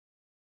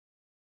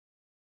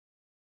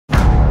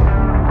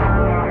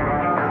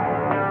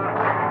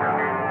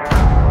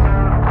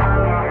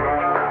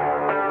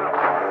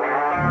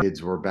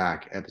Kids, we're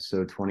back,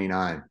 episode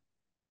 29.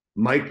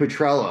 Mike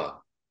Petrella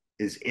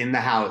is in the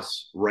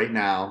house right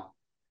now.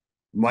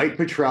 Mike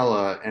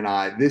Petrella and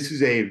I, this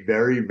is a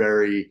very,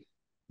 very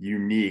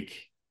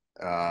unique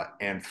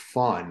and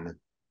fun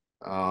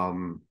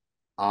um,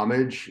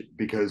 homage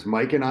because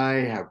Mike and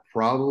I have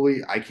probably,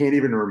 I can't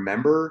even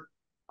remember.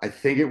 I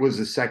think it was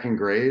the second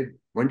grade.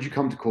 When did you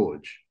come to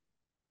Coolidge?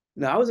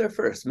 No, I was there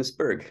first. Miss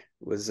Berg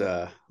was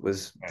the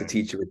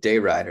teacher with Day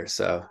Rider.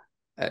 So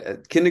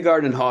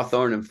kindergarten in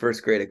Hawthorne and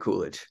first grade at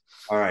Coolidge.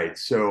 All right.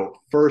 So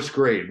first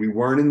grade, we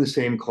weren't in the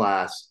same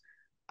class.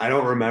 I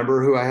don't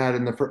remember who I had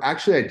in the first.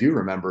 Actually, I do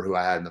remember who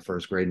I had in the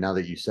first grade. Now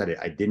that you said it,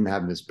 I didn't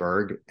have Miss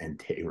Berg and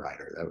Tay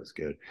Ryder. That was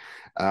good.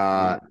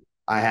 Yeah,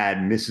 I had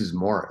Mrs.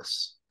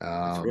 Morris.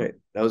 that's great.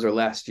 That was our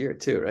last year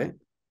too, right?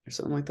 Or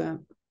something like that.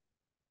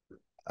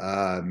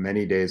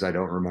 Many days I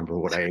don't remember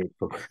what I ate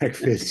for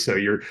breakfast. So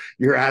you're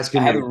I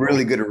asking me. have a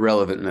really good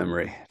irrelevant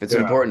memory. If it's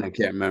Yeah. important, I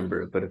can't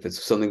remember. But if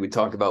it's something we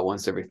talk about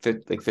once every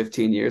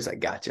 15 years, I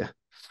gotcha.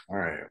 All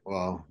right.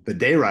 Well, the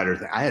Day Rider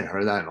thing, I hadn't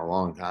heard that in a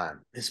long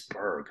time. Miss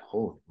Berg.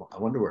 Oh, I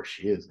wonder where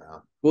she is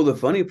now. Well, the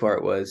funny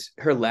part was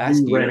her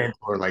last You ran year. into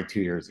her like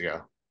 2 years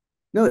ago.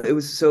 No, it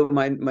was so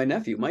my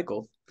nephew,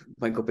 Michael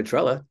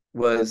Petrella,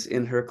 was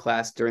in her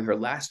class during her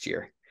last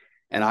year.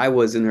 And I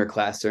was in her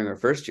class during her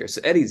first year.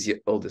 So Eddie's the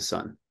oldest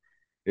son.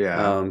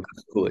 Yeah.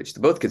 Coolidge.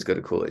 Both kids go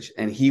to Coolidge,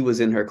 and he was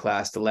in her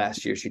class the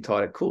last year she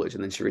taught at Coolidge,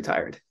 and then she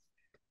retired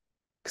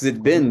because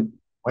it'd been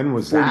When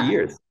was 40 that?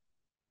 years.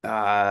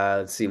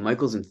 Let's see.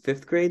 Michael's in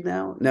fifth grade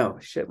now. No,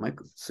 shit.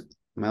 Michael,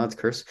 am I allowed to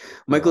curse? Yeah.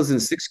 Michael's in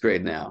sixth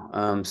grade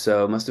now.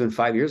 So it must have been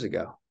 5 years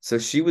ago. So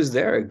she was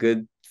there a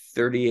good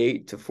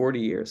 38 to 40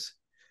 years.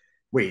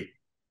 Wait,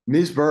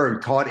 Ms.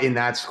 Berg taught in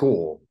that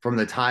school from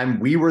the time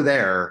we were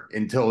there The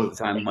until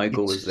time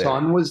Michael was his there.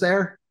 son was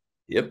there?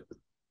 Yep. Yeah.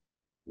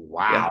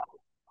 Wow.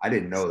 I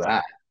didn't know So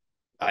that.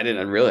 I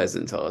didn't realize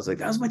it until I was like,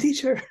 that was my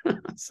teacher.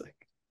 It's like,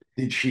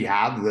 Did she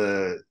have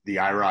the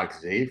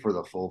IROC Z for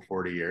the full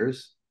 40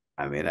 years?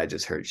 I mean, I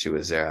just heard she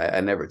was there.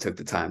 I never took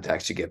the time to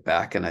actually get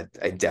back, and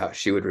I doubt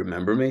she would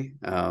remember me.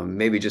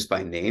 Maybe just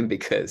by name,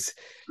 because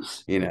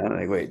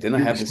like, wait, didn't I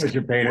You're have this such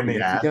a pain in the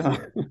 4 years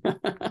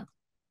ass. ago?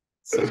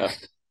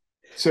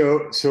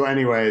 So So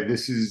anyway,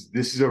 this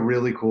is a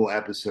really cool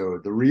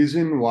episode. The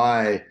reason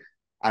why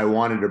I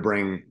wanted to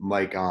bring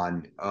Mike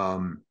on,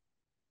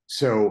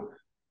 so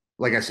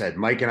like I said,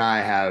 Mike and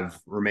I have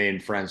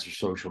remained friends through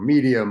social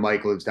media.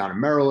 Mike lives down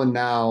in Maryland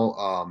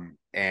now,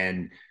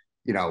 and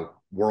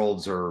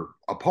worlds are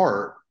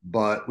apart,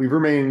 but we've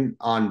remained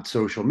on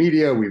social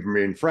media. We've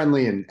remained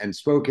friendly and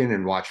spoken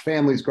and watched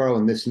families grow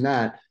and this and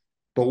that.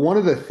 But one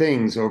of the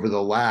things over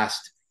the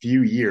last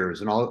few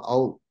years, and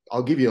I'll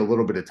give you a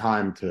little bit of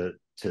time to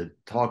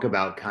talk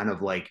about kind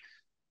of like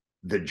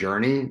the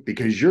journey,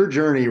 because your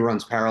journey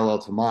runs parallel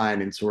to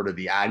mine in sort of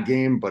the ad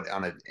game, but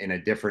in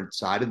a different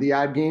side of the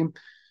ad game.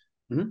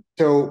 mhm.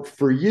 So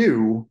for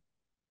you,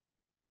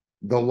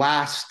 the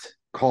last,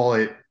 call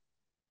it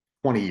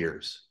 20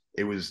 years,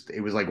 it was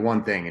like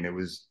one thing, and it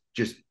was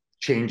just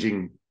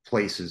changing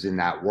places in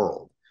that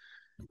world.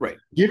 Right.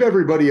 Give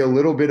everybody a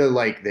little bit of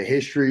like the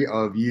history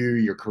of you,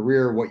 your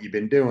career, what you've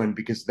been doing,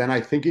 because then I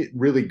think it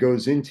really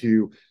goes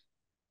into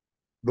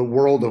the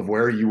world of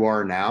where you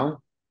are now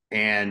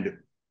and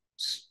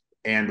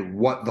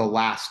what the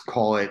last,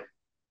 call it,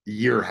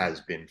 year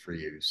has been for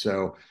you.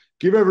 So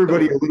give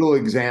everybody So a little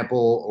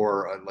example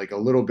or like a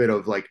little bit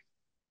of like,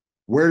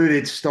 where did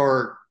it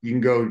start? You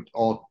can go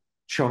all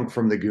chunk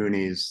from the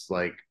Goonies,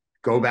 like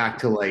go back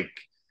to like,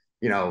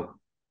 you know,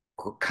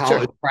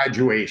 college sure.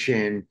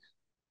 graduation,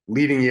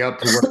 leading you up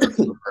to where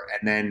you were,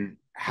 and then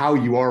how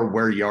you are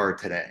where you are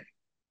today.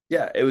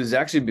 Yeah, it was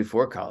actually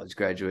before college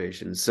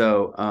graduation.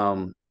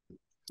 So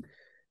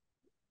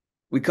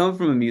we come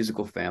from a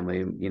musical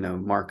family.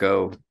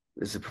 Marco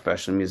is a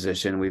professional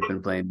musician. We've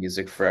been playing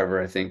music forever,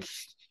 I think.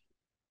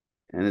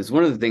 And it's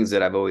one of the things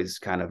that I've always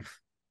kind of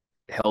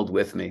held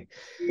with me.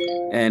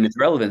 And its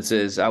relevance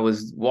is I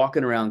was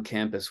walking around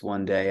campus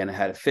one day and I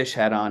had a fish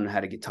hat on and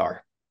had a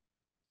guitar.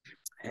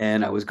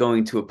 And I was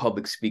going to a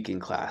public speaking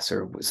class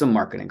or some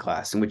marketing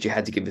class in which you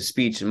had to give a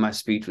speech. And my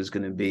speech was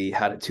going to be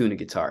how to tune a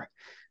guitar,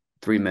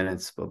 3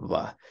 minutes, blah, blah,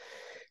 blah.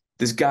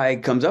 This guy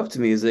comes up to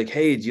me. He's like,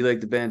 hey, do you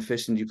like the band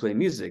Fish and do you play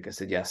music? I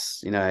said,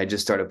 yes. I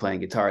just started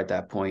playing guitar at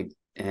that point.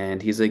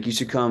 And he's like, you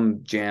should come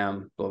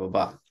jam, blah, blah,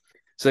 blah.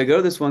 So I go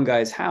to this one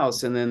guy's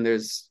house, and then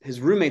there's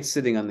his roommate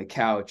sitting on the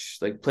couch,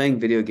 like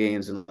playing video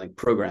games and like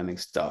programming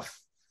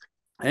stuff.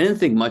 I didn't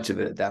think much of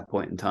it at that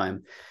point in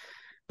time.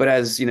 But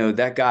as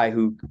that guy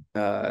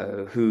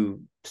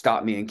who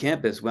stopped me in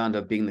campus wound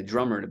up being the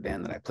drummer in a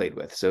band that I played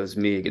with. So it was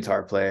me, a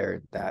guitar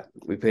player, that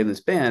we played in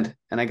this band,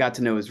 and I got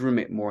to know his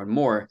roommate more and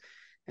more.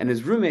 And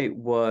his roommate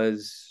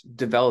was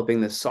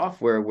developing this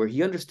software where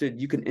he understood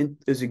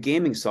there's a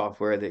gaming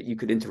software that you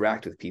could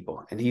interact with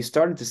people. And he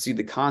started to see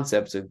the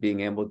concepts of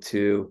being able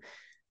to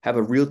have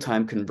a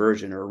real-time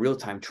conversion or a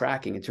real-time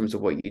tracking in terms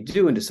of what you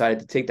do, and decided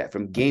to take that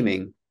from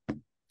gaming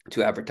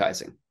to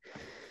advertising.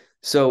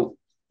 So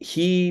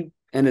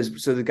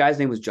the guy's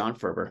name was John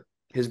Ferber,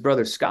 his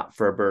brother Scott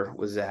Ferber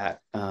was at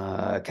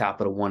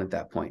Capital One at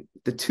that point.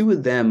 The two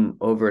of them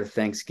over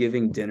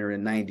Thanksgiving dinner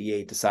in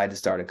 '98 decided to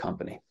start a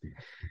company.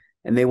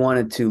 And they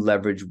wanted to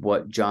leverage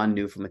what John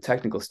knew from a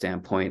technical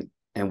standpoint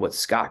and what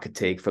Scott could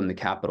take from the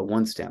Capital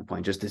One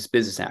standpoint, just his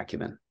business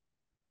acumen.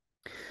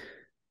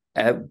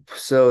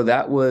 So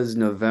that was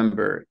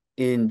November.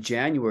 In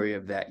January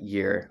of that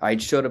year, I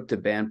showed up to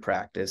band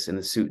practice in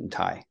a suit and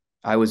tie.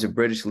 I was a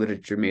British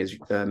literature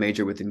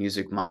major with a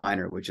music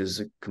minor, which is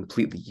a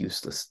completely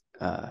useless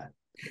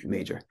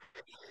major.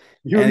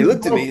 You and and he me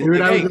looked at both, me, he's dude.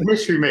 like, I was hey, a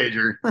history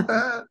major.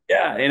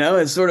 yeah,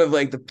 it's sort of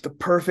like the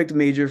perfect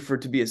major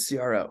to be a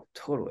CRO.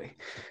 Totally.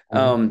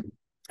 Mhm.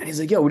 And he's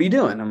like, yo, what are you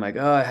doing? I'm like,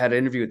 oh, I had an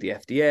interview with the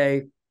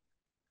FDA.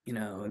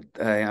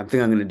 I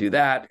think I'm going to do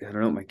that. I don't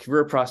know what my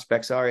career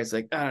prospects are. It's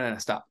like, no,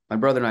 stop. My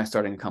brother and I are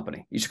starting a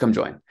company. You should come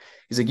join.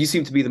 He's like, you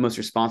seem to be the most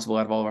responsible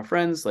out of all of our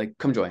friends. Like,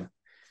 come join.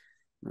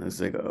 I was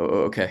like,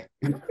 oh, okay.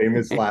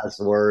 Famous last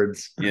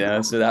words.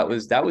 So that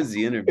was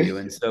the interview.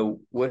 And so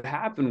what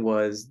happened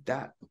was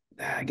that,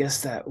 I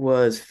guess that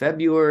was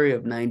February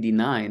of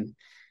 '99.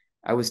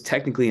 I was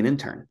technically an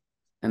intern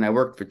and I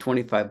worked for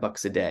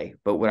 $25 a day,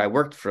 but I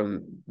worked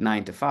from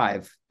 9 to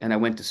 5 and I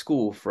went to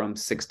school from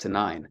 6 to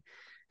 9.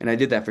 And I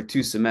did that for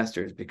 2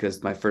 semesters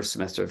because my first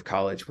semester of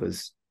college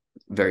was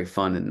very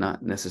fun and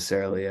not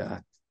necessarily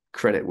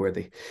credit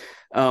worthy.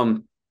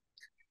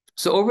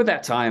 So over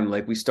that time,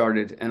 like we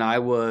started, and I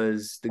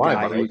was the Why,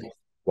 guy who, Mike?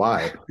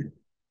 Why?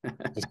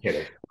 Just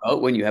kidding. well,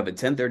 when you have a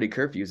 10:30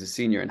 curfew as a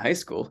senior in high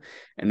school,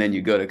 and then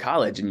you go to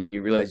college and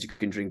you realize you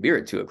can drink beer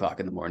at 2 o'clock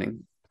in the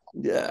morning.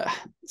 Yeah.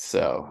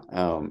 So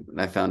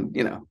I found,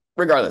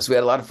 regardless, we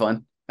had a lot of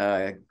fun.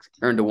 I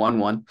earned a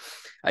 1-1.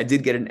 I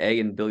did get an A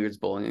in billiards,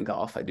 bowling, and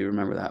golf. I do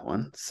remember that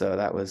one. So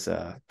that was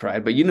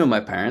pride. But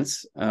my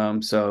parents.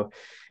 So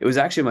it was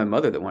actually my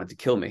mother that wanted to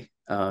kill me.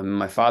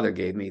 My father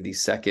gave me the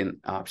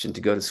second option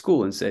to go to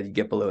school and said, you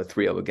get below a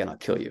 3.0 again, I'll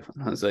kill you.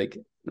 And I was like,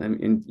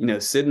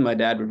 Sid and my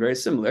dad were very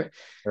similar.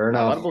 Fair A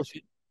lot enough. of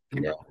bullshit.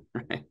 Yeah.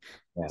 Right.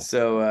 Yeah.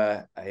 So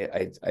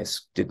I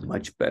did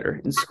much better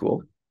in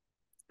school.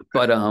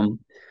 But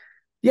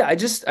yeah,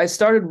 I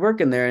started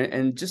working there,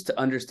 and just to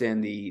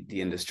understand the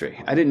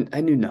industry. I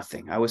knew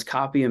nothing. I was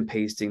copy and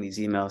pasting these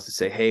emails to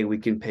say, hey, we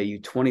can pay you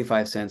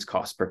 25 cents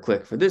cost per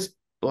click for this,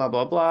 blah,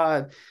 blah, blah.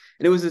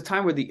 And it was a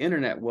time where the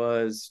internet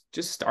was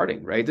just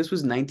starting, right? This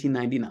was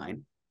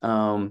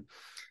 1999.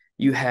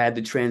 You had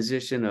the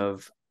transition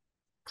of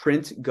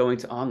print going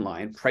to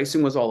online.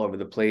 Pricing was all over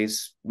the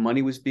place.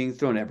 Money was being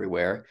thrown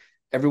everywhere.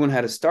 Everyone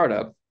had a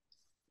startup.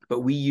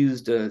 But we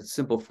used a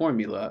simple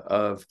formula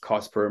of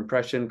cost per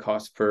impression,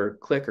 cost per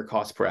click, or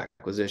cost per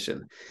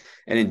acquisition.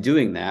 And in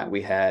doing that,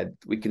 we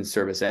can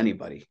service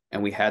anybody.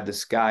 And we had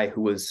this guy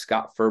who was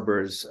Scott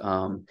Ferber's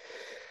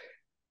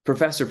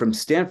professor from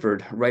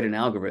Stanford write an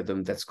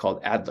algorithm that's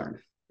called AdLearn,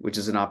 which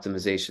is an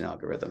optimization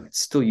algorithm. It's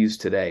still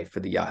used today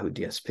for the Yahoo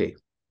DSP.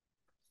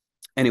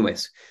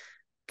 Anyways,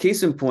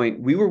 case in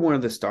point, we were one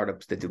of the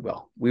startups that did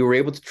well. We were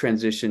able to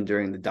transition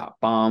during the dot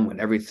bomb when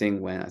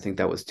everything went. I think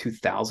that was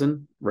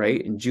 2000,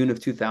 right? In June of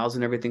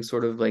 2000, everything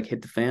sort of like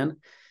hit the fan.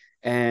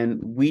 And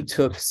we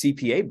took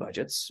CPA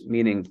budgets,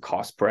 meaning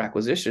cost per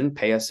acquisition,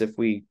 pay us if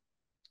we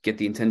get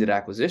the intended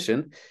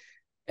acquisition,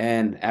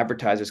 and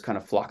advertisers kind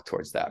of flocked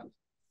towards that.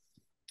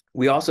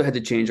 We also had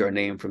to change our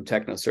name from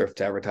TechnoSurf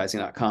to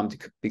advertising.com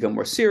to become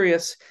more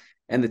serious.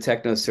 And the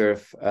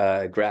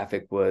TechnoSurf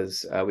graphic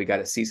was, we got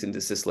a cease and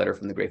desist letter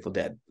from the Grateful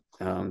Dead.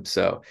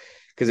 So,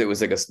 because it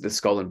was like the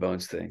skull and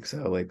bones thing.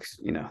 So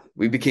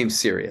we became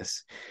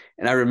serious.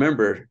 And I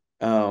remember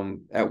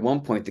at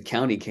one point, the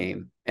county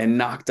came and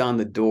knocked on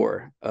the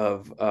door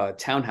of a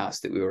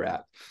townhouse that we were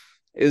at.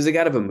 It was like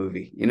out of a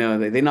movie.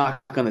 They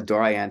knock on the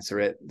door, I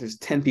answer it. There's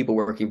 10 people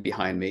working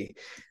behind me.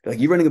 They're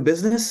like, you running a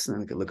business?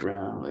 And I could look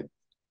around, I'm like,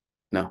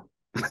 no.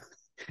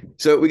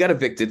 So we got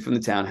evicted from the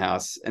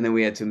townhouse, and then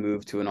we had to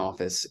move to an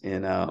office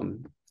in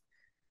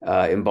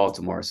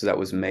Baltimore. So that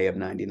was May of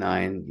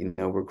 '99.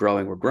 We're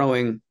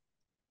growing.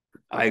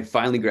 I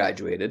finally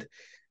graduated,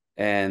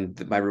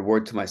 and my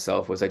reward to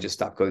myself was I just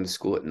stopped going to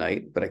school at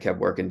night, but I kept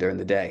working during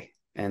the day.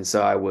 And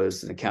so I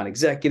was an account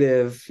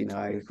executive.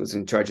 I was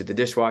in charge of the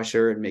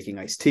dishwasher and making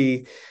iced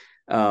tea.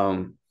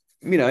 And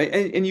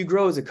you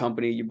grow as a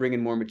company, you bring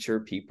in more mature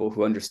people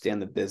who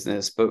understand the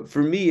business. But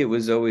for me, it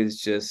was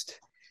always just,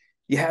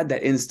 you had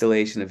that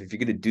installation of, if you're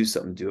going to do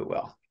something, do it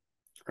well.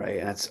 Right.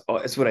 And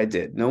that's what I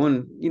did. No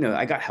one,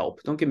 I got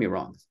help. Don't get me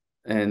wrong.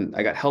 And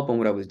I got help on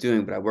what I was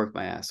doing, but I worked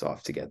my ass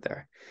off to get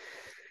there.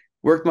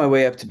 Worked my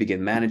way up to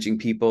begin managing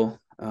people.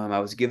 I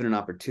was given an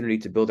opportunity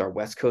to build our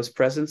West Coast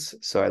presence.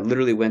 So I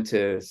literally went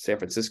to San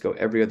Francisco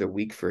every other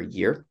week for a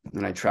year.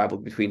 And I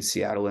traveled between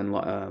Seattle and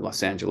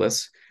Los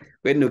Angeles.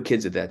 We had no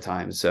kids at that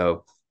time.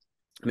 So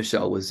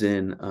Michelle was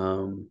in,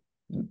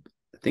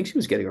 I think she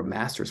was getting her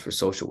master's for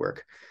social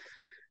work.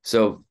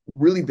 So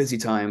really busy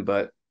time,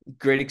 but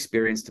great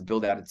experience to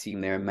build out a team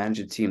there, manage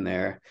a team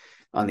there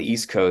on the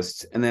East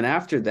Coast. And then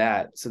after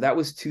that, so that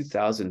was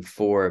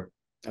 2004.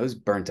 I was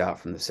burnt out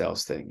from the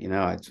sales thing. You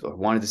know, I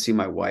wanted to see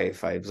my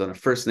wife. I was on a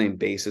first name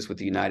basis with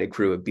the United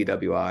crew at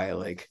BWI.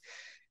 Like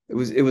it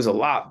was a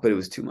lot, but it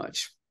was too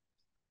much.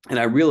 And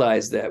I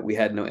realized that we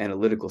had no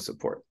analytical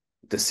support.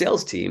 The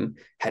sales team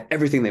had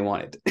everything they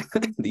wanted.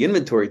 The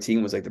inventory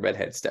team was like the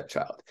redhead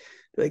stepchild.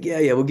 They're like,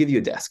 yeah, we'll give you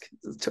a desk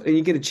and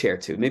you get a chair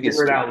too, maybe a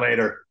Figure it stool. out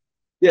later.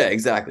 Yeah,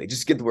 exactly.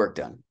 Just get the work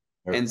done.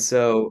 Yep. And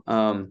so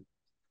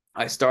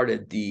I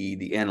started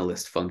the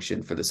analyst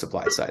function for the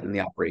supply side and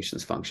the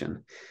operations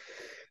function.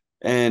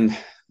 And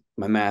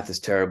my math is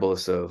terrible,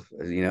 so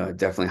I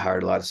definitely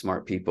hired a lot of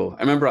smart people. I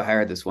remember I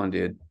hired this one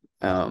dude.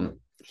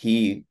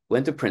 He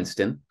went to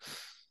Princeton,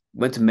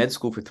 went to med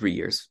school for 3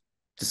 years,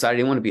 decided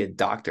he wanted to be a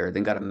doctor,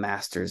 then got a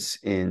master's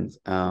in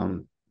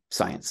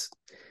science.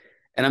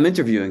 And I'm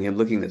interviewing him,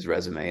 looking at his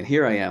resume, and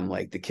here I am,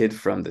 like the kid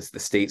from the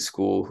state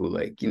school who,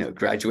 like,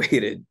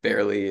 graduated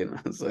barely, and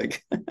I was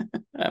like,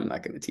 I'm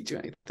not going to teach you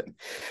anything.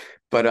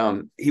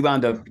 But he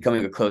wound up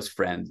becoming a close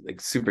friend,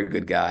 like super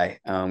good guy.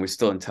 We're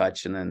still in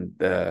touch. And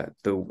then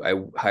I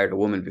hired a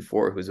woman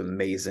before who's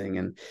amazing,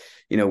 and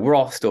we're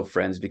all still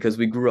friends because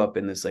we grew up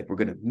in this, like, we're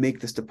going to make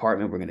this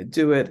department, we're going to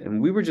do it,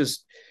 and we were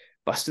just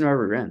busting our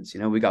rear ends.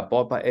 We got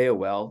bought by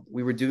AOL.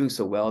 We were doing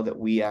so well that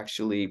we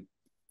actually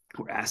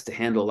were asked to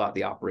handle a lot of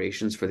the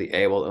operations for the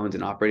AOL owned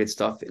and operated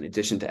stuff, in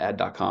addition to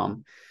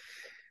ad.com.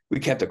 We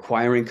kept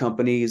acquiring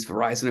companies.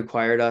 Verizon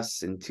acquired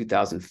us in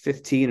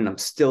 2015, and I'm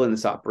still in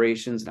this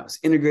operations, and I was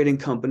integrating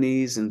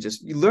companies and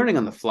just learning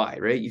on the fly,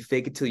 right? You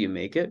fake it till you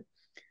make it.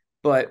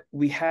 But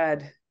we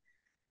had,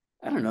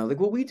 I don't know, like,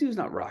 what we do is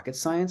not rocket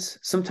science.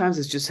 Sometimes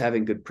it's just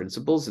having good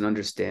principles and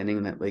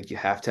understanding that, like, you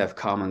have to have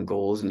common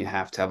goals and you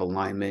have to have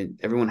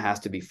alignment. Everyone has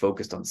to be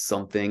focused on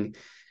something.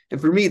 And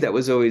for me, that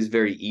was always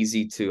very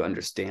easy to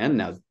understand.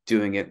 Now,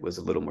 doing it was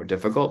a little more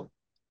difficult.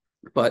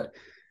 But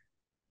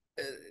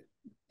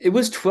it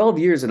was 12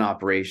 years in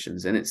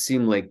operations, and it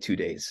seemed like 2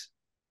 days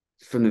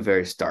from the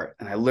very start.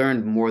 And I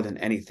learned more than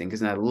anything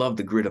because I love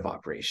the grid of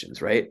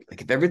operations, right?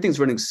 Like, if everything's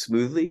running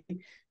smoothly,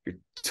 you're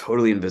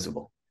totally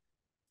invisible.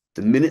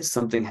 The minute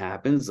something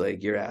happens,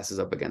 like, your ass is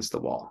up against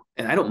the wall.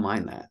 And I don't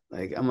mind that.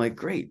 Like, I'm like,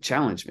 great,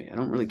 challenge me. I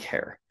don't really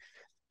care.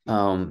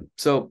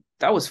 So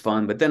that was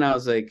fun. But then I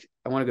was like,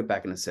 I want to get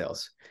back into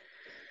sales.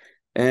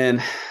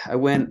 And I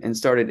went and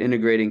started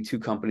integrating 2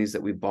 companies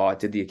that we bought,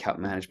 did the account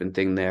management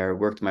thing there,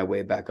 worked my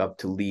way back up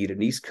to lead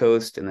an East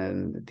Coast. And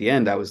then at the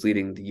end, I was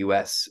leading the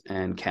US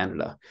and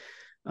Canada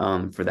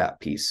for that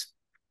piece.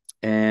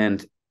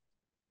 And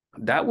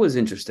that was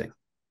interesting.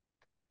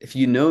 If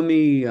you know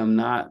me, I'm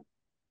not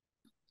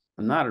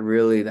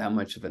really that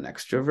much of an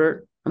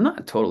extrovert. I'm not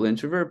a total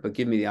introvert, but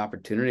give me the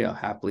opportunity, I'll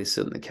happily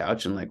sit on the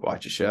couch and, like,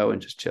 watch a show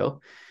and just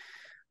chill.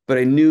 But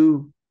I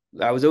knew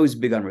I was always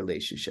big on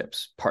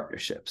relationships,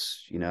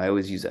 partnerships. I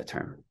always use that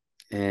term.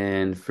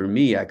 And for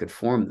me, I could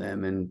form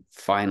them and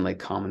find, like,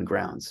 common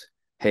grounds.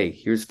 Hey,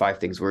 here's 5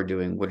 things we're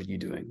doing. What are you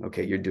doing?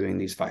 Okay, you're doing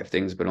these 5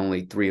 things, but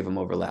only 3 of them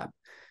overlap.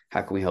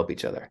 How can we help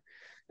each other?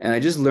 And I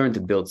just learned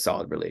to build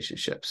solid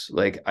relationships.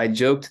 Like, I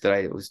joked that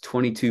I was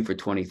 22 for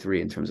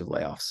 23 in terms of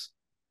layoffs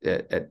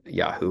at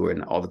Yahoo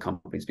and all the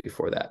companies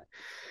before that.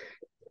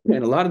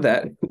 And a lot of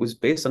that was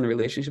based on the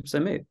relationships I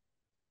made.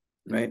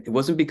 Right. It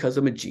wasn't because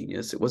I'm a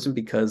genius. It wasn't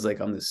because, like,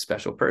 I'm this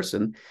special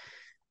person.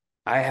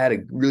 I had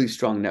a really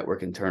strong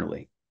network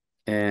internally,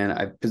 and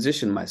I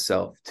positioned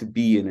myself to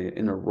be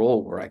in a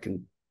role where I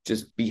can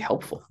just be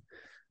helpful.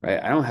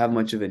 Right. I don't have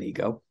much of an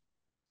ego.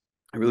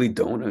 I really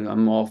don't. And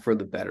I'm all for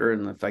the better.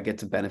 And if I get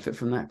to benefit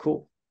from that,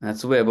 cool. And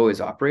that's the way I've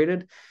always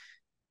operated.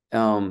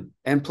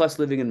 And plus,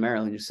 living in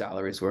Maryland, your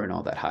salaries weren't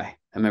all that high.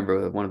 I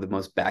remember one of the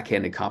most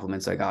backhanded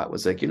compliments I got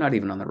was like, "You're not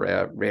even on the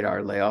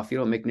radar layoff. You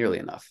don't make nearly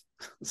enough."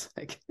 It's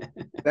like,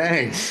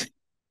 Thanks.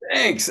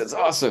 thanks. That's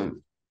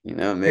awesome.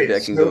 Maybe Hey, I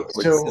can go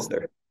so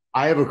there.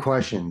 I have a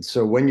question.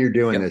 So when you're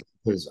doing Yep. this,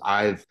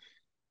 because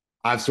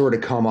I've sort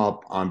of come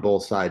up on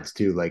both sides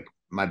too. Like,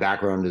 my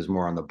background is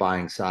more on the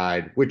buying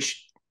side,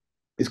 which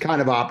is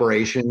kind of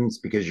operations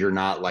because you're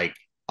not, like,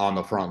 on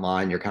the front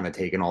line. You're kind of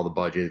taking all the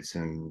budgets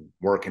and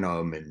working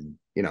them, and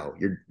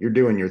you're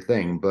doing your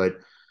thing. But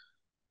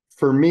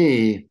for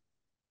me,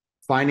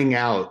 finding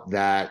out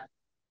that,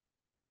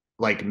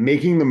 like,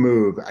 making the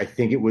move, I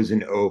think it was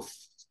in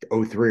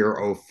 03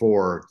 or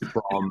 04,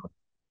 from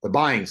the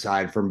buying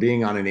side, from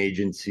being on an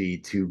agency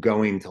to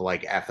going to,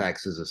 like,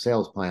 FX as a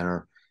sales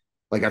planner.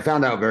 Like, I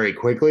found out very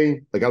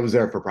quickly. Like, I was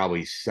there for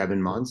probably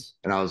 7 months,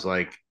 and I was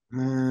like,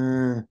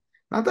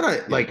 not that I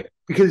Yeah. like,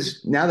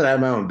 because now that I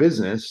have my own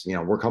business,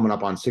 we're coming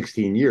up on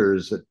 16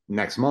 years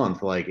next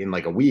month, like in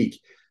like a week.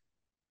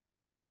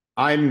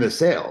 I'm the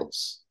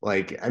sales.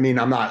 Like, I mean,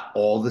 I'm not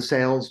all the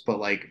sales, but,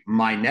 like,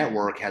 my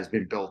network has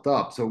been built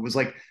up. So it was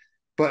like,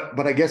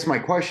 but I guess my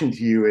question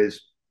to you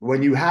is,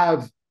 when you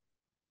have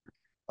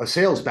a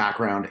sales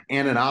background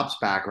and an ops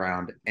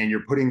background and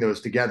you're putting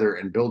those together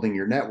and building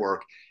your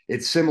network,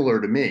 it's similar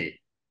to me.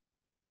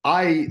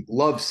 I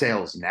love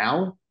sales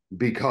now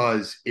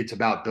because it's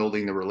about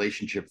building the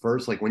relationship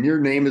first. Like, when your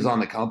name is on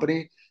the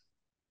company,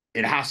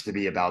 it has to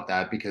be about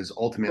that, because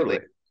ultimately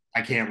Totally.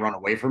 I can't run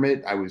away from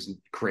it. I was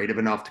creative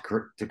enough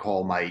to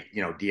call my,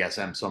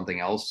 DSM something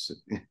else,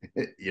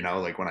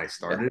 like when I Yeah.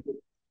 started,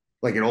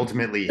 like it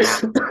ultimately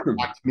hit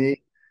back to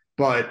me.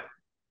 But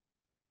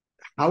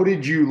how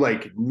did you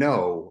like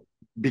know?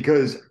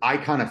 Because I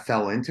kind of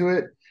fell into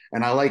it,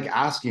 and I like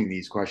asking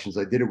these questions.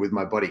 I did it with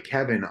my buddy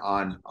Kevin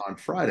on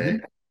Friday.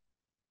 Mhm.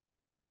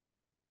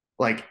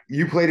 Like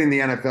you played in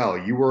the NFL,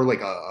 you were like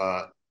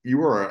you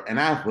were an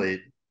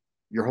athlete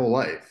your whole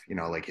life.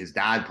 Like his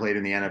dad played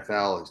in the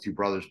NFL, his two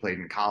brothers played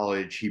in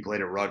college, he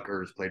played at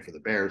Rutgers, played for the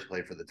Bears,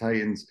 played for the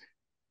Titans,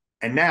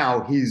 and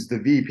now he's the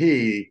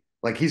VP.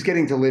 Like he's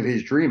getting to live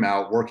his dream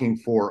out working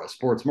for a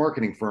sports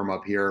marketing firm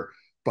up here,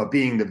 but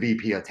being the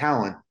VP of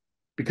talent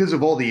because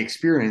of all the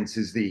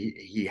experiences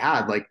he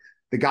had. Like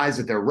the guys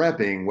that they're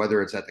repping,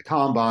 whether it's at the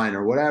combine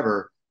or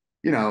whatever,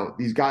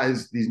 these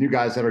guys, these new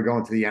guys that are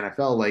going to the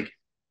NFL, like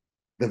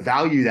the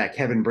value that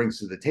Kevin brings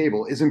to the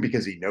table isn't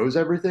because he knows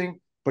everything,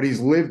 but he's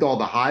lived all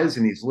the highs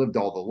and he's lived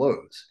all the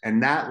lows.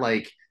 And that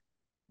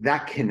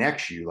that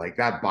connects you, like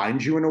that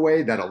binds you in a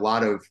way that a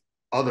lot of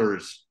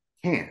others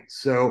can't.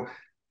 So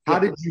how Yeah.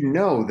 did you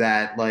know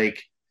that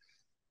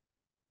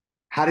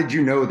how did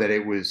you know that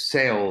it was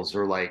sales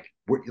or like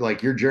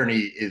your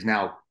journey is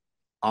now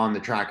on the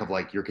track of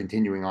like you're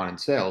continuing on in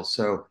sales.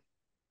 So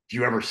do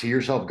you ever see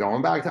yourself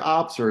going back to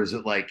ops or is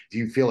it like do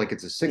you feel like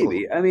it's a cyclical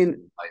Maybe. I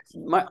mean, life?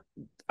 my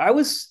I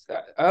was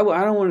I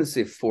don't want to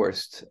say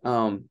forced.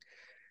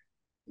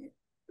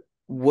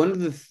 One of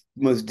the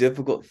most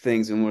difficult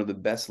things and one of the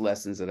best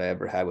lessons that I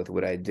ever had with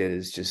what I did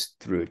is just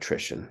through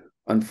attrition.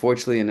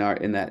 Unfortunately, in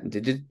that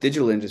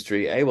digital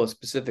industry, well,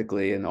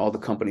 specifically in all the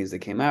companies that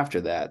came after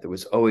that, there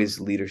was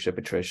always leadership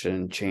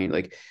attrition, change,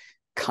 like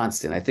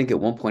constant. I think at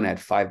one point I had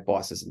 5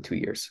 bosses in 2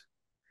 years,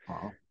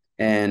 Uh-huh.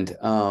 and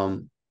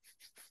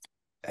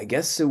I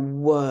guess it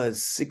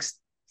was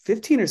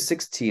 15 or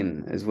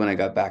 16 is when I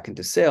got back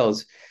into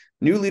sales.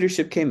 New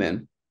leadership came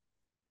in,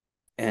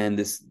 and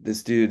this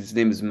dude, his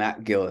name is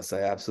Matt Gillis.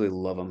 I absolutely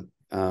love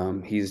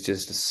him. He's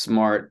just a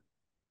smart,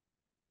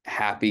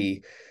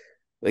 happy,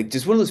 like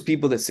just one of those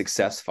people that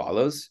success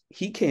follows.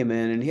 He came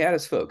in and he had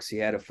his folks. He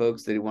had a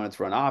folks that he wanted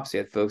to run ops. He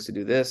had folks to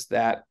do this,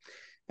 that,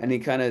 and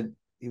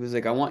he was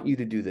like, "I want you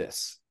to do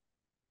this."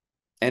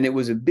 And it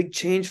was a big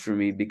change for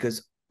me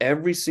because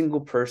every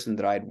single person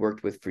that I had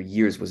worked with for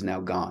years was now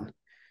gone,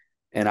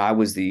 and I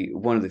was the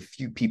one of the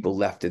few people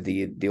left of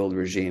the old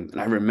regime. And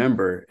I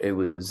remember it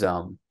was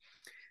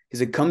he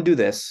said, "Come do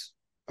this.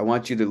 I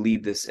want you to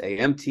lead this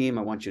AM team.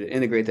 I want you to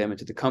integrate them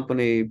into the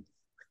company."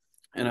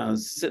 And I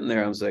was sitting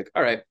there. I was like,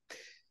 "All right,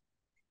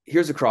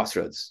 here's a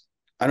crossroads.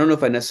 I don't know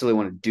if I necessarily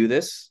want to do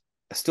this.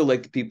 I still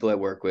like the people I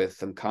work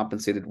with. I'm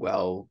compensated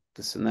well,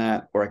 this and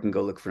that, or I can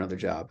go look for another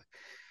job."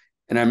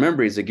 And I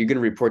remember he's like, "You're going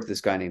to report to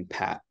this guy named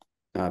Pat,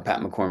 Pat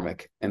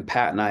McCormick." And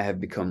Pat and I have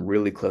become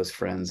really close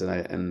friends.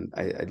 And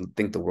I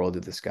think the world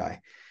of this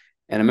guy.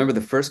 And I remember the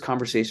first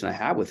conversation I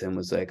had with him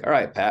was like, "All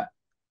right, Pat,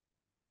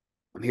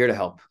 I'm here to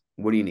help.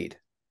 What do you need?"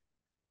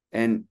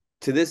 And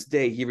to this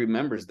day, he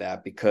remembers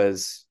that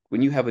because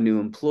when you have a new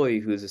employee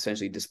who is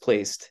essentially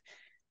displaced,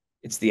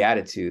 it's the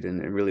attitude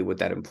and really what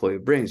that employee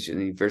brings.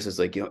 And versus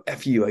like,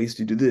 F you, I used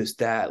to do this,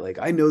 that, like,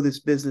 I know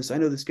this business, I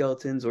know the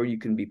skeletons, or you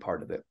can be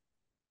part of it.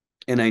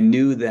 And I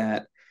knew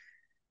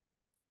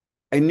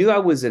I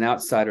was an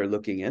outsider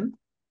looking in,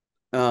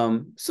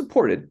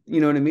 supported, you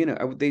know what I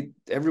mean?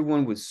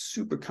 Everyone was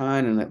super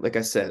kind. And like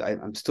I said,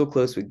 I'm still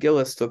close with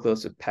Gillis, still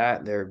close with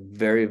Pat. They're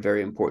very,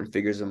 very important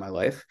figures in my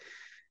life.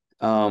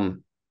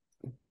 Um,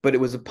 but it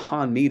was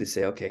upon me to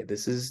say, okay,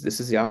 this is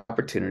the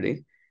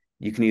opportunity.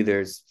 You can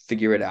either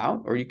figure it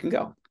out or you can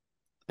go.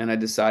 And I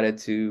decided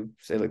to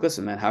say, like,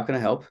 listen, man, how can I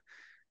help?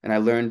 And I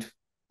learned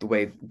the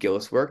way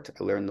Gillis worked.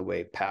 I learned the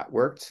way Pat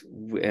worked.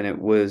 And it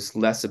was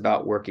less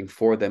about working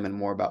for them and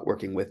more about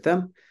working with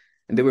them.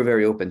 And they were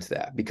very open to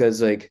that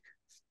because, like,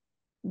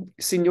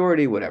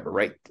 seniority, whatever,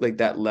 right? Like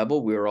that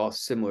level, we were all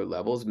similar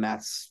levels.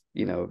 Matt's,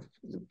 a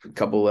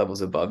couple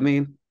levels above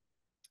me.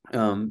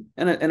 And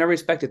I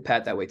respected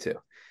Pat that way too.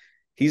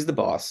 He's the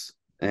boss,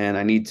 and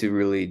I need to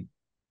really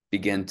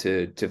begin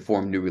to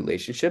form new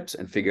relationships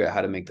and figure out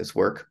how to make this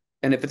work.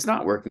 And if it's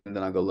not working,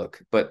 then I'll go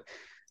look. But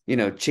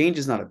change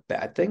is not a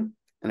bad thing.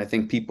 And I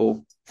think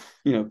people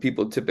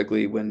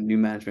typically when new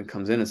management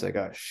comes in, it's like,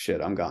 oh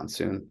shit, I'm gone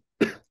soon.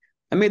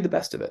 I made the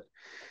best of it.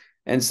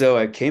 And so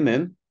I came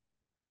in,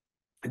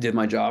 I did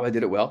my job, I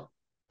did it well.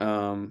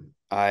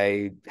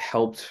 I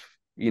helped,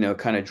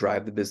 kind of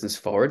drive the business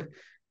forward.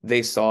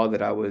 They saw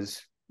that I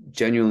was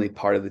genuinely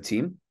part of the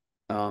team,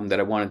 that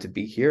I wanted to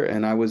be here,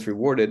 and I was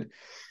rewarded.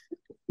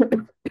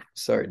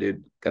 Sorry,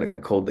 dude, got a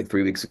cold like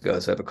 3 weeks ago,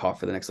 so I have a cough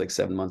for the next like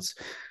 7 months.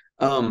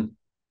 And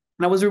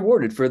I was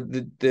rewarded for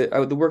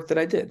the work that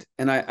I did,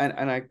 and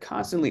I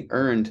constantly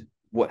earned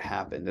what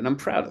happened, and I'm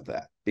proud of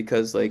that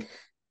because like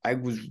I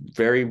was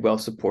very well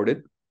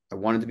supported. I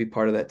wanted to be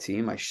part of that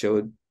team. I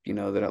showed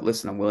that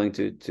listen, I'm willing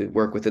to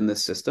work within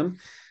this system,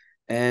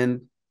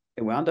 and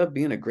it wound up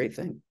being a great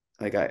thing.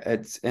 Like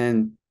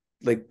and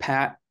like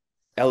Pat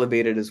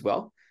elevated as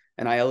well,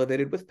 and I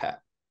elevated with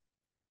Pat.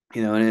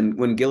 And then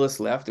when Gillis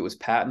left, it was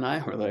Pat and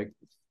I were like,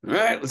 all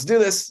right, let's do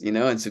this,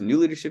 and some new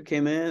leadership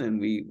came in, and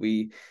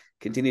we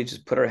continued to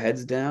just put our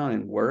heads down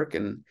and work.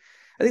 And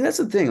I think that's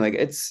the thing. Like,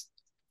 it's,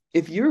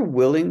 if you're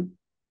willing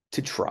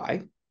to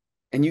try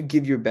and you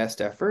give your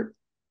best effort,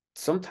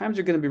 sometimes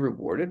you're going to be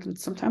rewarded and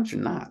sometimes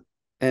you're not.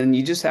 And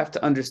you just have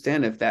to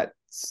understand if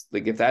that's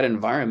like, if that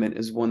environment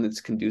is one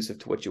that's conducive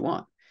to what you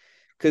want.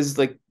 Because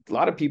like a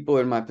lot of people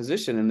are in my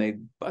position and they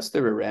bust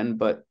their rear end,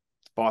 but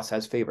boss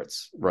has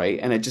favorites, right?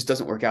 And it just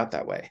doesn't work out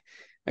that way.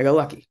 I got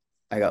lucky.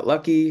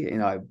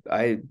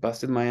 I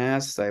busted my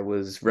ass. I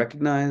was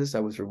recognized,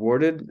 I was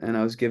rewarded, and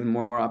I was given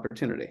more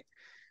opportunity.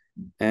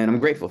 And I'm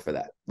grateful for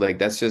that. Like,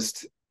 that's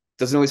just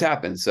doesn't always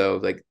happen. So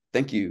like,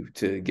 thank you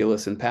to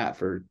Gillis and Pat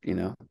for,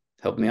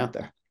 helping me out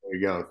there. There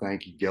you go.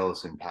 Thank you,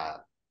 Gillis and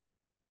Pat,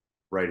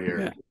 right here.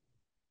 Yeah.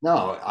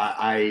 No,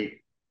 I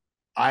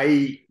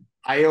I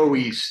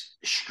always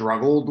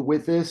struggled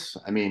with this.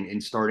 I mean, in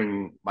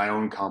starting my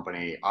own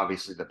company,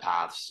 obviously the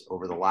paths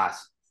over the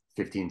last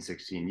 15,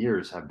 16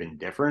 years have been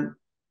different.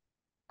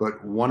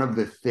 But one of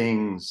the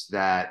things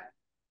that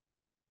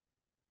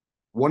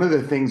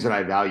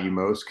I value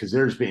most, because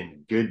there's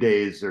been good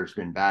days, there's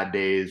been bad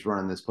days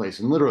running this place.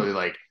 And literally,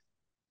 like,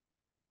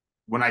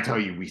 when I tell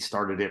you we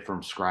started it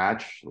from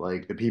scratch,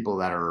 like the people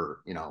that are,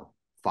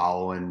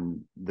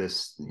 following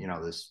this,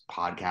 this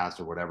podcast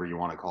or whatever you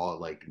want to call it,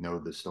 like know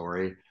the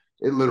story.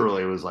 It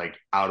literally was like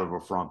out of a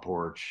front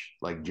porch,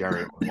 like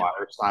Jerry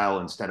Maguire style.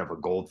 Instead of a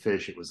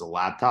goldfish, it was a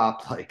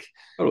laptop. Like,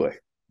 Totally.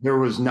 there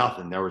was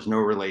nothing. There was no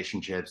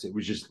relationships. It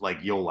was just like,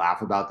 you'll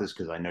laugh about this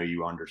because I know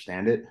you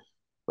understand it.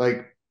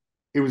 Like,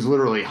 it was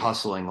literally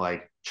hustling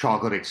like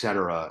chocolate,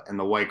 etc., and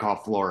the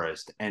Wyckoff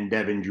florist and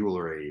Devon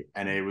jewelry.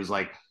 And it was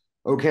like,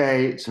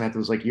 okay, Samantha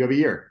was like, you have a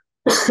year.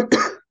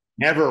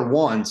 Never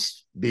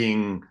once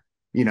being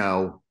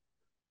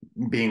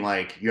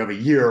like, you have a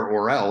year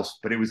or else,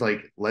 but it was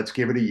like, let's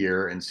give it a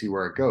year and see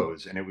where it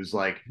goes. And it was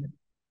like,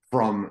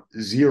 from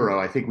zero,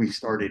 I think we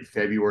started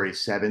February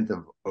 7th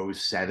of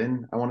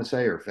 '07, I want to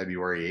say, or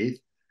February 8th.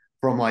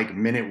 From like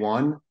minute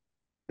one,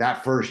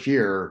 that first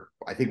year,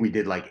 I think we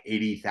did like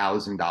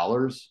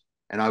 $80,000.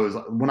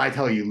 And when I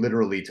tell you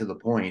literally to the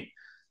point,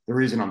 the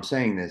reason I'm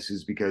saying this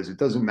is because it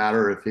doesn't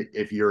matter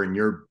if you're in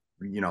your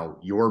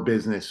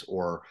business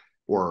or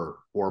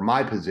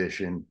my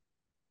position.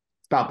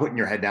 It's about putting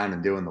your head down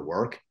and doing the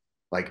work.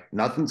 Like,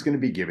 nothing's going to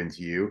be given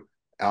to you.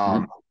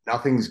 Mhm.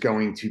 Nothing's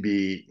going to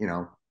be,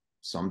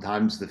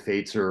 sometimes the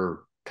fates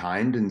are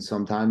kind and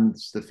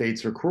sometimes the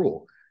fates are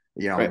cruel.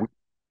 Right.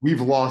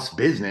 We've lost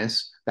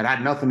business that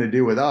had nothing to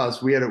do with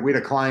us. We had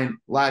a client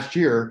last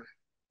year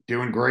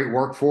doing great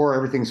work for,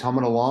 everything's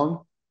humming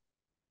along.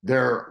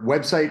 Their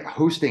website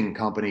hosting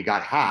company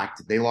got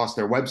hacked. They lost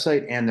their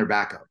website and their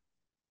backup.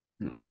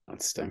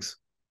 That stinks.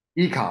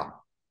 Ecom.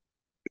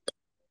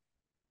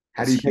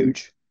 How That's do you pay,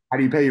 huge. how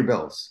do you pay your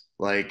bills?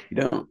 Like, You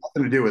don't.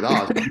 nothing to do with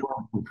us.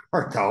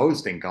 We're the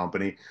hosting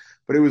company.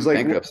 But it was like,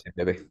 Bankruptcy,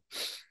 baby.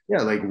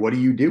 yeah, like, what do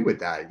you do with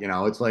that?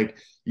 It's like,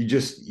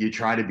 you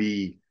try to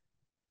be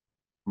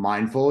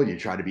mindful, you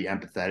try to be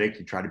empathetic,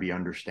 you try to be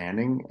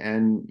understanding.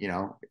 And,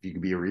 if you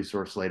can be a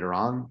resource later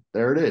on,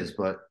 there it is.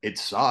 But it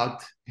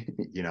sucked,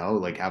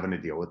 like having to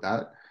deal with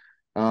that.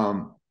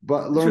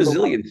 But It's learned a lot.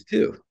 resilience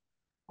too.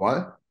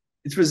 What?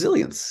 It's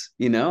resilience,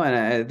 and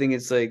I think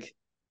it's like,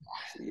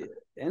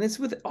 and it's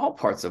with all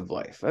parts of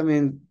life. I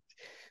mean,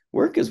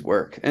 work is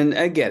work. And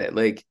I get it.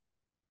 Like,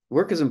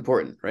 work is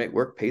important, right?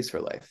 Work pays for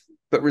life.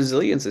 But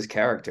resilience is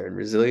character. And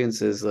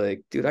resilience is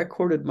like, dude, I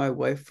courted my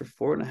wife for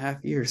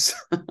 4.5 years.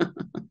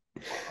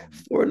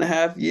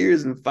 4.5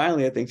 years. And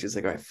finally, I think she's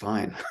like, all right,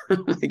 fine.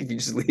 Like, if you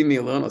just leave me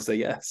alone, I'll say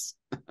yes.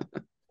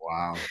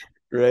 Wow.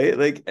 Right.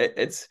 Like,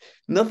 it's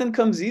nothing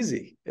comes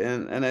easy.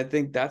 And I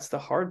think that's the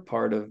hard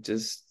part of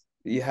just,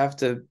 you have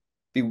to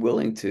be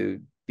willing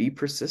to be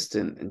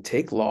persistent and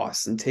take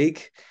loss and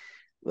take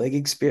like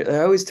experience.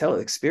 I always tell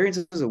it, experience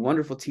is a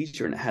wonderful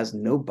teacher and it has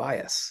no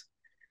bias.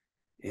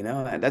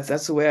 And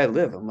that's the way I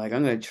live. I'm like,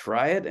 I'm going to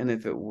try it. And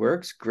if it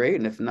works, great.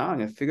 And if not, I'm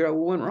going to figure out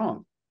what went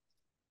wrong.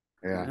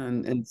 Yeah.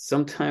 And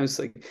sometimes,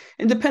 like,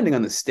 and depending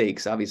on the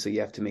stakes, obviously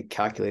you have to make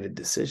calculated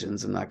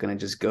decisions. I'm not going to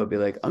just go be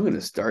like, I'm going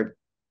to start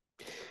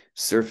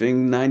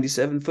surfing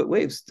 97-foot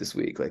waves this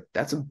week. Like,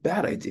 that's a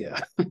bad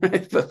idea.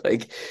 Right. But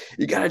like,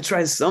 you got to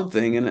try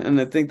something.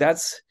 And I think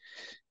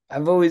I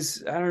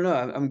don't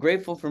know. I'm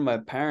grateful for my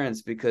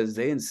parents because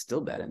they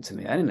instilled that into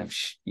me. I didn't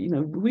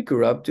have, we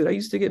grew up, dude. I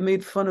used to get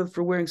made fun of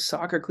for wearing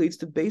soccer cleats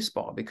to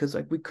baseball because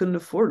like we couldn't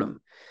afford them.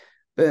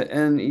 But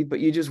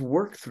you just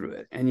work through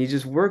it and you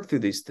just work through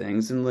these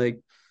things. And like,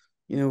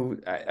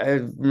 I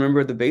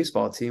remember the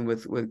baseball team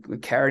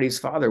with Carity's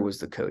father was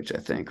the coach, I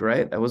think,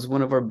 right? That was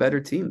one of our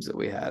better teams that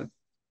we had.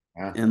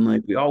 Yeah. And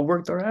like, we all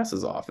worked our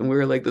asses off and we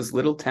were like this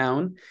little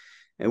town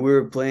and we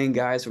were playing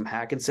guys from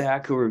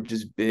Hackensack who were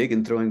just big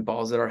and throwing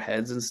balls at our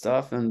heads and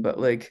stuff. But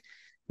like,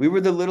 we were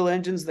the little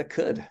engines that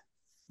could,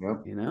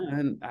 Yep.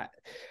 and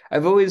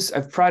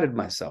I've prided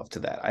myself to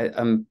that.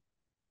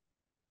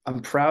 I'm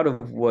proud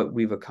of what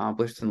we've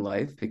accomplished in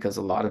life because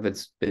a lot of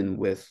it's been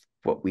with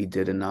what we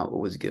did and not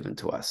what was given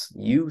to us.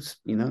 You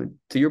know,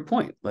 to your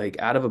point, like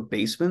out of a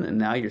basement, and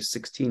now you're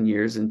 16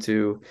 years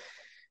into,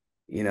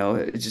 you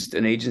know, just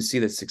an agency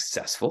that's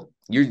successful.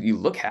 You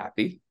look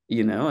happy,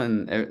 you know,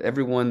 and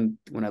everyone,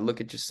 when I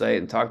look at your site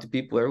and talk to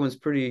people, everyone's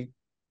pretty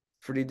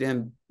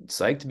damn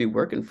psyched to be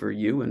working for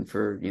you and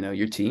for, you know,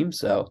 your team.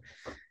 So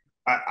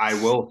I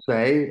will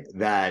say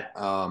that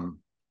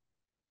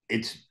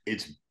it's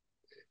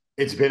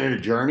it's been a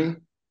journey.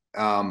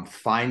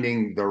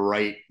 Finding the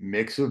right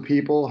mix of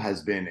people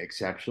has been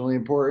exceptionally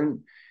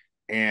important.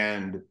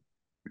 And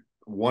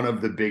one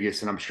of the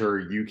biggest, and I'm sure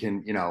you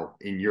can, you know,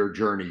 in your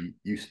journey,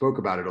 you spoke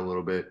about it a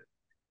little bit,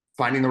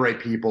 finding the right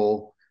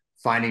people,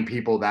 finding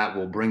people that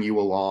will bring you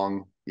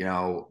along, you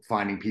know,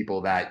 finding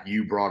people that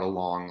you brought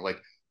along, like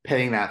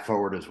paying that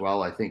forward as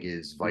well, I think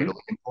is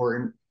vitally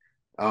important.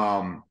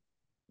 Um,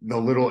 the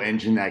little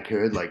engine that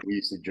could, like we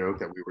used to joke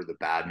that we were the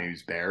bad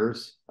news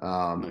bears,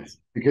 nice.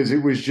 because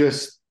it was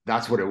just,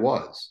 that's what it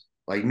was.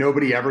 Like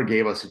nobody ever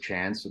gave us a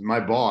chance. My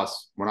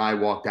boss, when I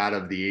walked out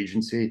of the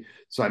agency,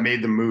 so I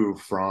made the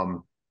move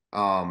from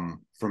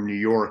New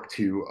York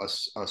to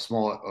a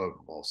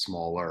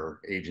smaller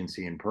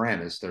agency in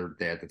Paramus.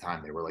 They at the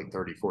time they were like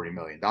 30-40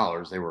 million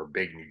dollars. They were a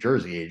big New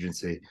Jersey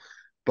agency,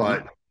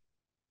 but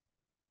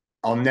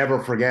I'll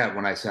never forget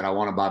when I said I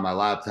want to buy my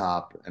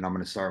laptop and I'm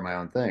going to start my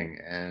own thing.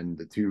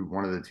 And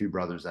one of the two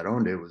brothers that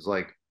owned it was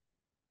like,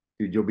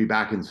 "Dude, you'll be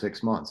back in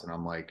 6 months." And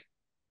I'm like,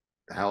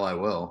 "The hell I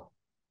will."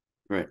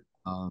 Right.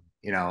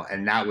 You know,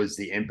 and that was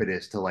the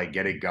impetus to like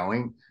get it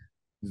going.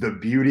 The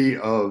beauty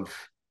of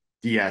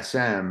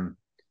DSM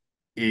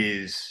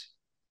is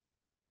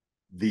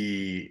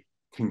the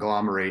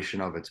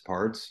conglomeration of its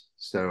parts.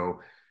 So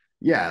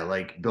yeah,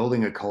 like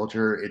building a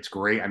culture, it's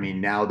great. I mean,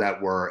 now that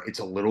it's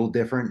a little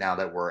different now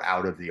that we're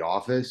out of the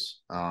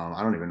office. I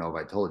don't even know if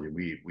I told you,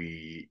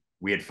 we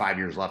had 5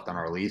 years left on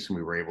our lease and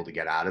we were able to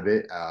get out of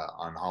it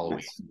on Halloween,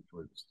 Nice. which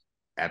was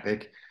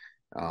epic.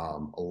 A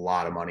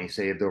lot of money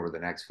saved over the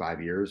next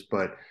 5 years,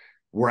 but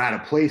we're at a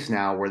place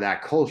now where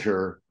that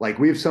culture, like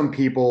we have some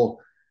people,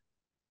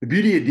 the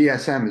beauty of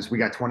DSM is we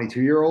got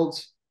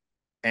 22-year-olds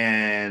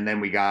and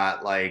then we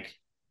got like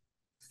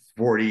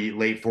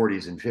late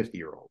 40s and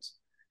 50-year-olds.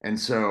 And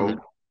so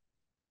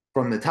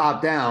from the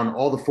top down,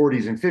 all the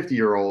 40s and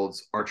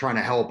 50-year-olds are trying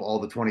to help all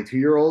the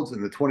 22-year-olds,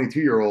 and the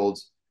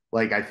 22-year-olds,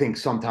 like I think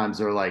sometimes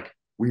they're like,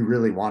 we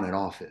really want an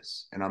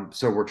office. And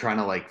so we're trying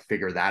to like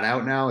figure that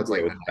out now. It's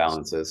like With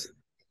balances.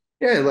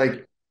 yeah,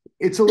 like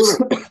it's a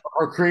little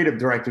our creative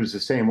director is the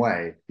same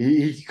way.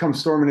 He comes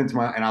storming into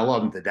my and I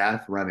love him to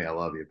death. Remy, I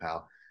love you,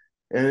 pal.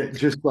 And it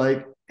just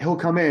like he'll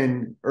come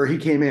in, or he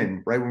came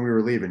in right when we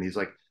were leaving. He's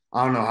like,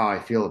 I don't know how I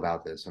feel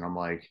about this. And I'm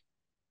like,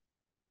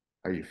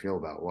 how you feel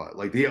about what?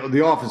 Like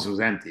the office was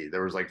empty.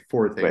 There was like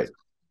four things. Right.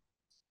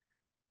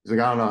 He's like,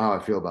 I don't know how I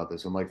feel about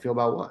this. I'm like, feel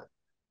about what?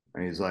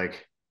 And he's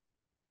like,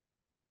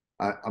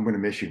 I'm gonna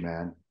miss you,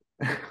 man.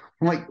 I'm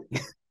like,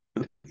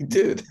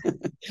 Dude.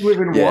 I live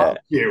in Yeah.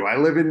 you. I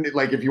live in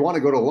like if you want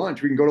to go to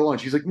lunch, we can go to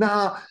lunch. He's like,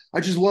 nah, I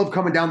just love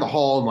coming down the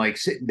hall and like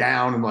sitting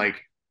down and like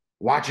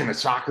watching a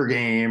soccer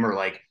game or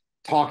like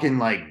talking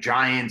like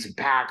Giants and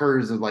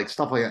Packers and like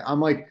stuff like that. I'm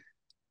like,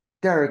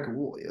 Derek,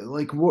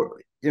 like what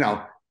you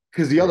know,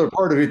 because the other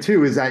part of it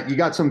too is that you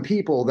got some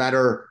people that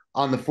are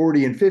on the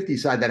 40 and 50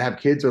 side that have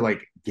kids are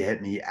like,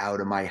 get me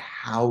out of my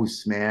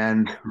house,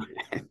 man.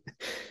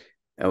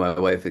 Oh, my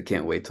wife, I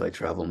can't wait till I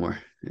travel more.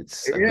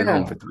 I've been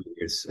home Yeah. for 3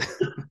 years.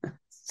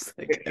 It's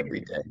like every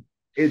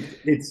day.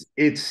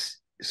 It's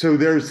so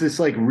there's this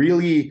like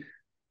really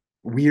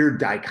weird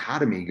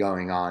dichotomy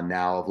going on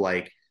now of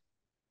like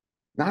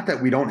not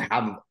that we don't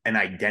have an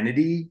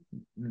identity,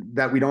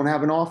 that we don't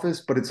have an office,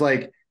 but it's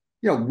like,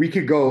 you know, we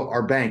could go,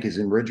 our bank is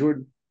in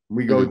Ridgewood.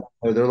 We go,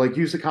 they're like,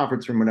 use the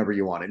conference room whenever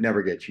you want. It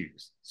never gets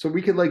used. So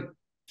we could like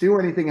do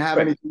anything, have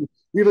Right. anything.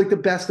 We have like the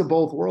best of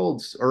both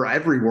worlds or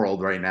every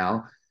world right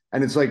now.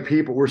 And it's like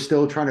we're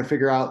still trying to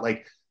figure out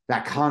like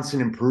that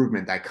constant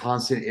improvement, that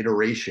constant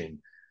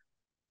iteration.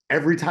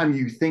 Every time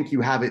you think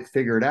you have it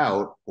figured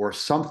out or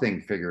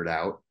something figured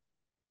out,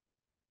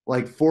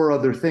 like four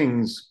other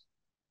things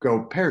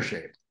go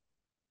pear-shaped.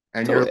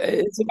 And So you're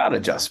it's about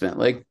adjustment.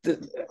 Like,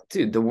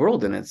 dude, the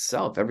world in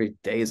itself, every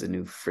day is a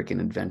new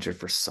freaking adventure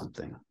for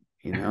something.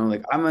 You know,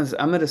 like I'm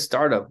at a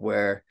startup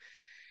where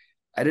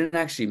I didn't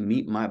actually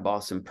meet my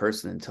boss in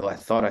person until I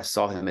thought I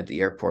saw him at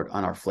the airport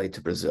on our flight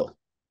to Brazil.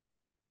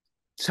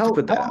 Just to tell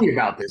put that tell out. me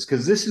about this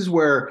because this is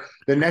where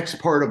the next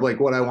part of like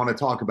what I want to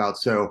talk about.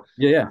 So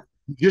Yeah, yeah.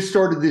 you just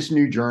started this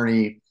new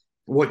journey.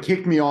 What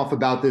kicked me off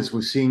about this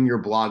was seeing your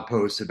blog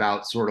posts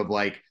about sort of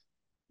like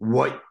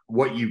what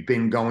you've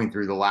been going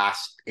through the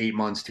last 8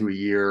 months to a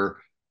year.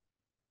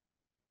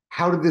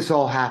 How did this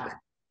all happen?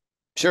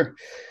 Sure.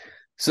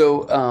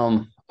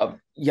 So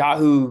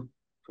Yahoo,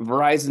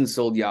 Verizon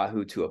sold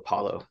Yahoo to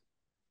Apollo.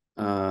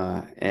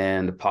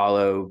 And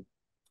Apollo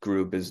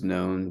Group is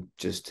known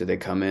just to they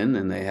come in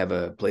and they have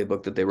a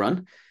playbook that they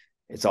run.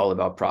 It's all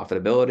about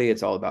profitability.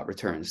 It's all about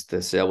returns.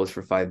 The sale was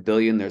for 5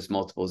 billion. There's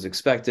multiples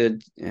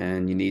expected,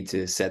 and you need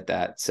to set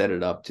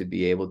it up to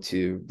be able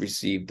to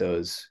receive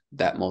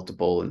that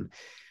multiple and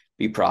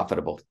be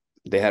profitable.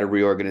 They had a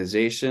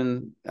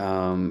reorganization.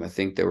 I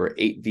think there were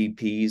 8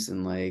 VPs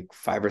and like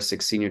 5 or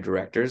 6 senior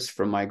directors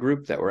from my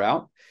group that were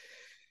out.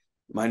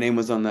 My name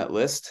was on that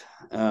list.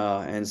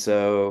 And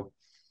so,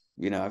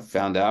 I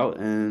found out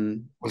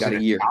and got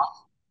a year.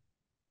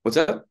 What's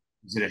up?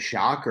 Was it a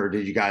shock, or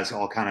did you guys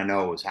all kind of know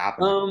what was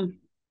happening?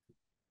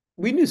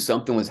 We knew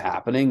something was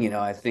happening.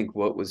 I think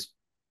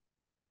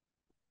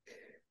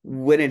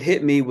when it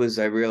hit me was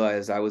I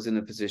realized I was in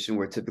a position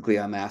where typically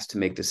I'm asked to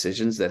make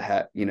decisions that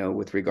had,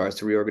 with regards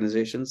to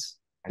reorganizations,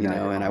 and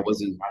I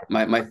wasn't,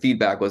 my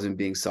feedback wasn't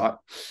being sought,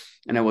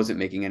 and I wasn't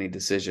making any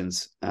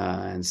decisions.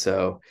 And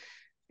so,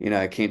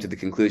 I came to the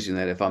conclusion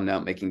that if I'm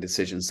not making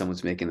decisions,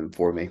 someone's making them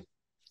for me.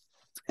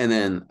 And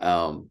then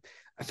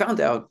I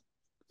found out,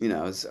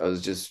 I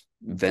was just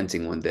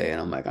venting one day, and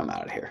I'm like, I'm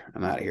out of here.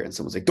 And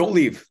someone's like, don't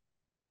leave.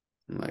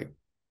 I'm like,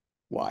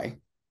 why?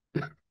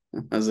 I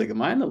was like,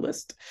 am I on the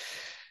list?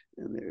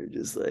 And they were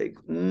just like,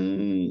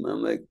 I'm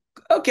like,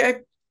 okay.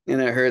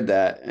 And I heard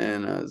that,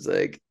 and I was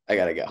like, I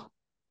gotta go.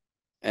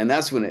 And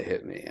that's when it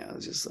hit me. I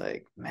was just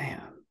like,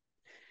 man,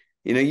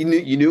 you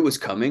knew it was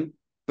coming,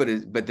 but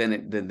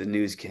then the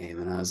news came,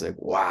 and I was like,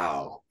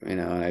 wow,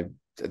 and I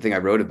think I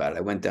wrote about it.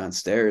 I went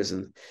downstairs,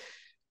 and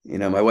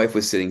my wife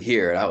was sitting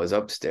here, and I was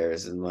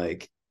upstairs, and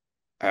like,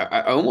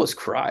 I almost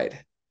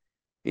cried.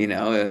 It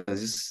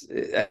was just,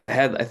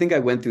 I think I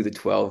went through the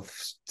 12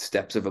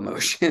 steps of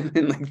emotion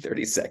in like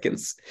 30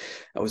 seconds.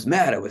 I was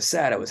mad, I was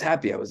sad, I was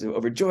happy, I was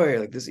overjoyed,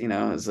 like this,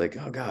 I was like,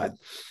 oh God.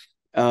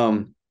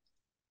 And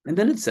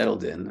then it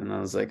settled in, and I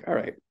was like, all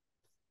right,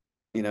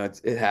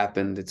 it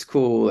happened. It's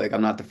cool. Like,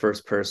 I'm not the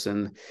first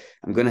person.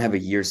 I'm going to have a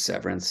year's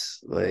severance.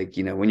 Like,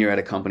 when you're at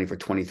a company for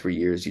 23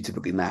 years, you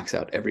typically max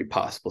out every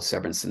possible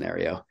severance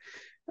scenario.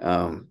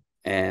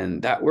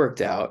 And that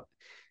worked out.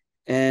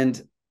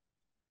 And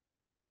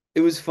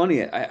it was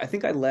funny. I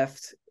think I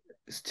left, it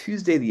was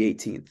Tuesday the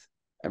 18th.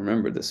 I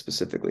remember this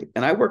specifically.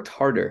 And I worked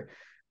harder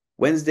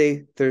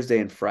Wednesday, Thursday,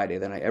 and Friday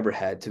than I ever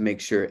had to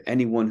make sure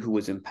anyone who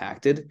was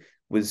impacted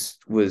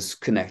was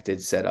connected,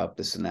 set up,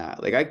 this and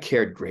that. Like, I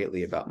cared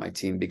greatly about my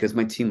team because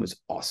my team was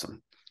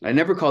awesome. I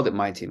never called it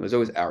my team. It was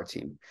always our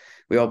team.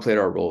 We all played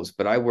our roles,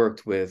 but I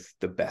worked with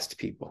the best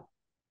people.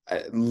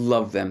 I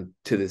love them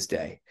to this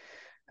day.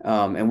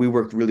 And we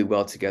worked really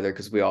well together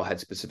because we all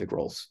had specific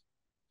roles.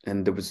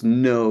 And there was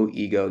no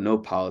ego, no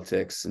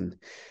politics. And,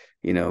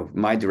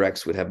 my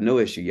directs would have no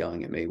issue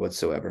yelling at me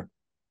whatsoever,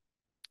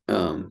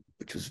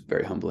 which was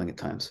very humbling at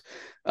times.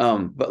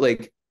 But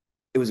like,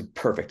 it was a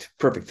perfect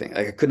thing.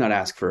 Like, I could not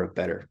ask for a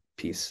better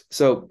piece.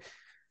 So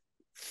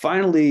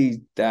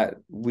finally that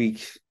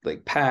week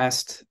like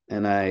passed,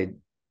 and I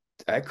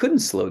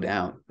couldn't slow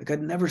down. Like,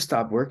 I'd never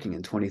stopped working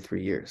in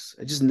 23 years.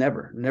 I just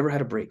never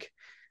had a break.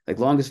 Like,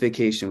 longest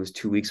vacation was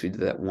 2 weeks. We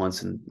did that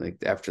once. And like,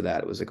 after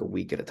that, it was like a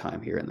week at a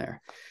time here and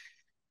there.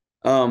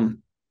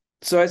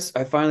 So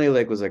I finally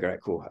like was like, all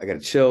right, cool. I got to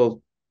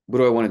chill. What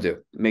do I want to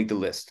do? Make the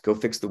list, go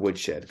fix the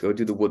woodshed, go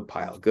do the wood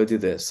pile, go do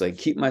this, like,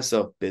 keep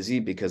myself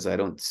busy because I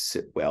don't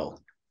sit well.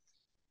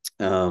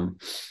 And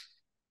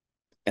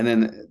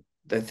then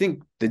I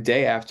think the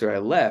day after I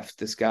left,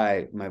 this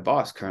guy, my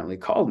boss, currently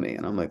called me,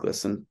 and I'm like,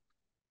 listen,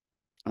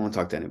 I don't want to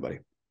talk to anybody.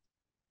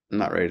 I'm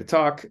not ready to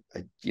talk.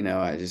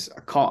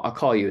 I'll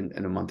call you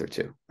in a month or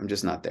two. I'm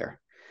just not there.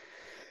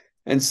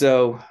 And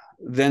so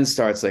then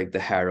starts like the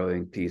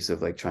harrowing piece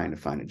of like trying to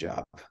find a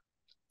job.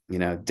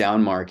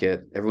 Down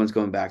market, everyone's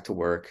going back to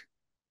work.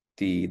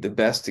 The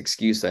best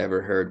excuse I ever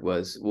heard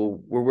was,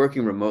 well, we're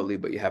working remotely,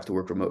 but you have to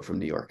work remote from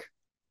New York.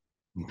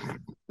 I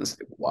was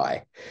like,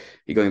 why?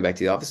 You going back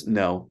to the office?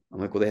 No. I'm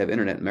like, well, they have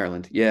internet in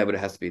Maryland. Yeah, but it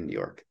has to be in New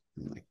York.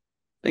 I'm like,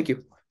 thank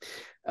you.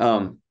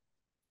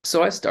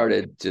 So I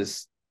started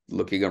just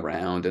looking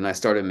around, and I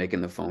started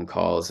making the phone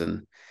calls,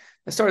 and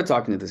I started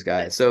talking to this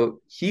guy.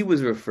 So I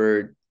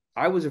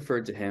was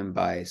referred to him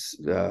by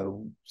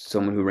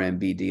someone who ran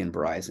BD in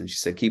Verizon. She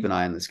said, keep an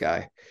eye on this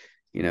guy.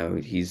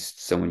 He's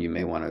someone you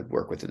may want to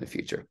work with in the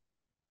future.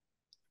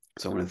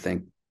 So I want to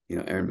thank,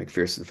 Aaron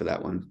McPherson for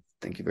that one.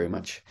 Thank you very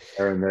much.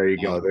 Aaron, there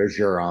you go. There's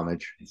your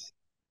homage.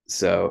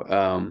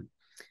 So,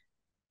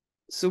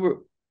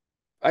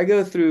 I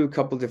go through a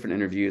couple of different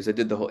interviews. I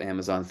did the whole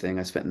Amazon thing.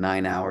 I spent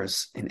 9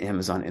 hours in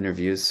Amazon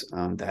interviews.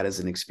 That is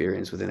an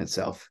experience within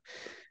itself.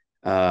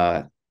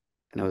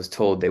 And I was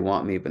told they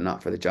want me, but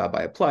not for the job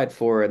I applied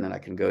for. And then I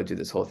can go do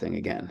this whole thing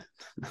again.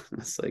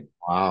 It's like,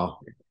 wow.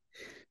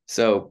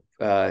 So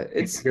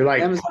you're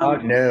like, Amazon, oh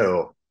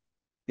no.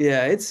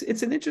 Yeah, it's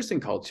an interesting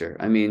culture.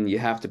 I mean, you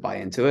have to buy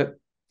into it.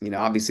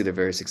 Obviously they're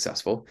very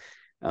successful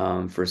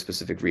for a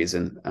specific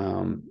reason.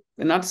 And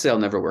not to say I'll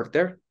never work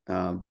there,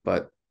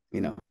 but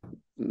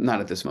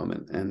not at this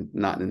moment and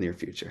not in the near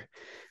future.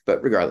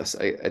 But regardless,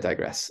 I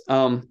digress.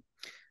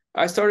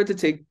 I started to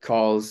take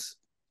calls.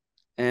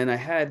 And I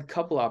had a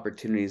couple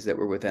opportunities that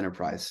were with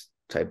enterprise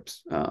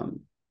types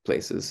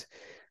places.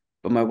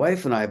 But my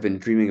wife and I have been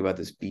dreaming about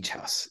this beach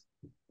house.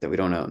 that we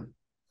don't own,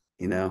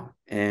 you know,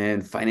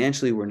 and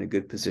financially we're in a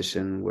good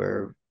position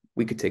where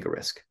we could take a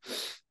risk.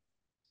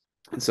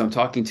 And so I'm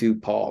talking to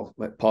Paul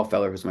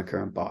Feller, who's my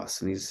current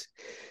boss, and he's,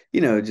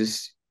 you know,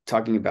 just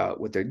talking about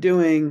what they're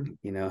doing,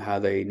 you know, how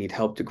they need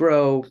help to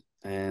grow.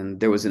 And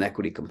there was an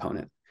equity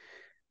component.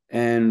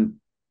 And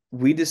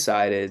we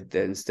decided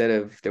that instead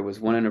of, there was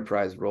one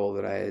enterprise role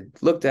that I had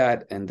looked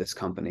at and this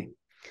company.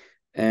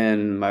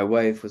 And my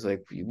wife was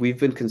like, we've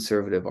been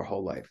conservative our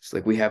whole life. It's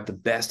like, we have the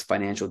best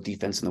financial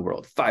defense in the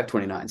world,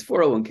 529s,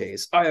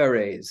 401ks,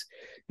 IRAs,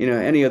 you know,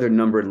 any other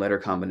number and letter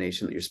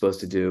combination that you're supposed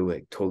to do,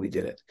 like totally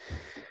did it.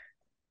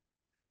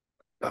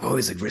 I'm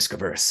always like risk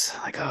averse,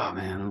 like, oh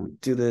man, I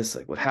don't do this.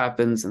 Like, what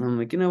happens? And I'm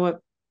like, you know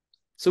what?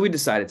 So we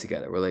decided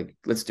together. We're like,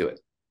 let's do it.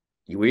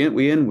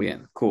 We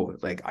in. Cool.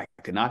 Like, I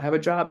could not have a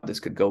job.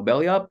 This could go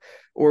belly up,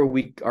 or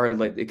we are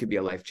like, it could be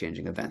a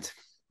life-changing event.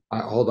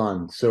 Hold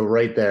on. So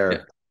right Yeah.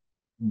 there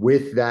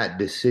with that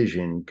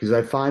decision, because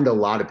I find a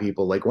lot of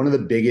people, like one of the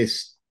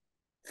biggest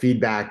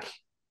feedback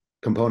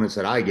components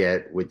that I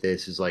get with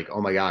this is like,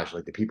 oh my gosh,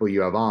 like the people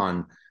you have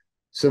on,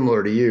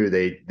 similar to you,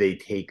 they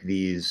take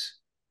these,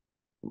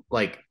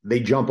 like they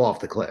jump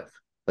off the cliff.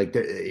 Like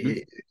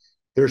Mhm.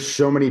 there's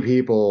so many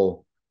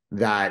people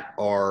that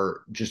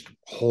are just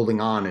holding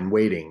on and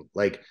waiting.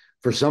 Like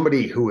for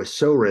somebody who is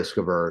so risk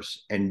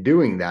averse and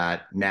doing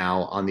that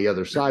now on the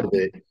other side of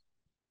it,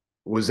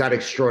 was that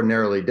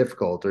extraordinarily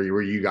difficult, or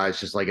were you guys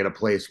just like at a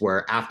place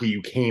where after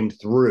you came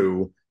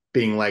through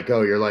being like,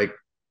 oh, you're like,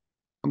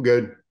 I'm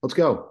good, let's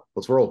go,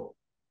 let's roll?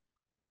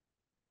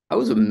 I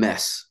was a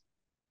mess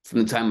from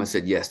the time I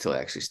said yes till I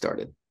actually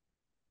started.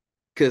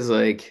 Cause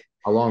like,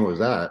 How long was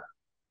that?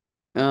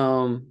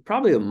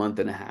 probably a month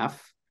and a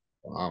half.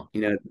 Wow.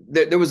 You know,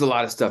 there was a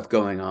lot of stuff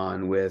going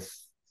on with,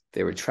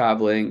 they were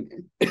traveling.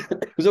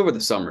 It was over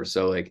the summer.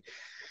 So like,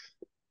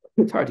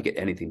 it's hard to get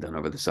anything done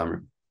over the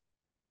summer.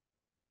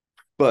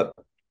 But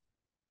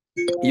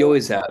you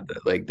always have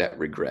that, like that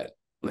regret,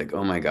 like,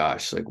 oh my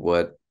gosh, like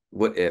what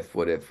if,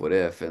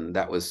 and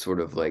that was sort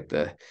of like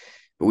the,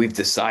 but we've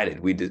decided,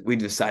 we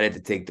decided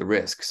to take the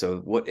risk, so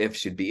what if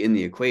should be in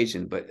the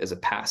equation, but as a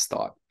past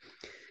thought.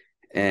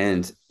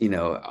 And you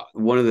know,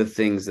 one of the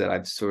things that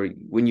I've sort of,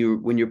 when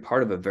you're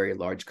part of a very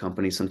large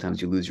company,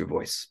 sometimes you lose your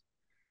voice,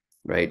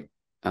 right?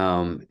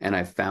 And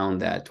I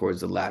found that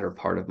towards the latter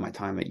part of my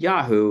time at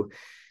Yahoo,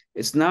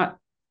 it's not,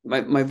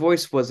 my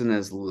voice wasn't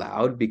as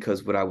loud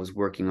because what I was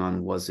working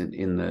on wasn't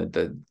in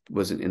the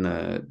wasn't in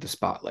the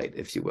spotlight,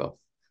 if you will.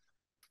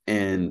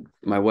 And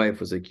my wife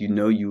was like, you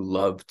know, you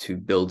love to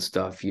build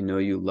stuff, you know,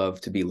 you love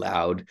to be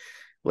loud,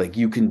 like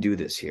you can do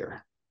this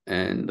here.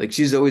 And like,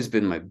 she's always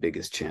been my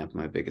biggest champ,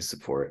 my biggest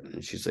support.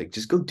 And she's like,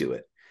 just go do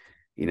it.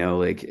 You know,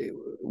 like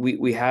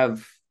we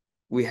have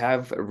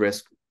a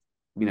risk,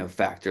 you know,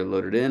 factor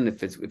loaded in.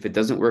 If it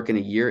doesn't work in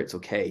a year, it's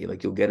okay.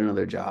 Like, you'll get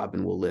another job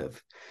and we'll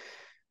live.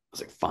 I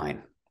was like,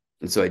 fine.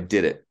 And so I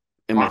did it.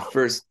 And my Wow.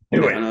 first, you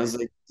Do know, it. and I was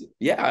like,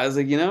 yeah, I was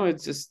like, you know,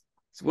 it's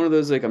one of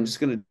those, like, I'm just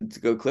going to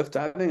go cliff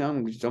diving.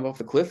 I'm going to jump off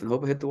the cliff and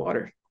hope I hit the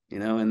water, you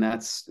know. And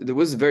there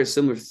was a very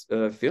similar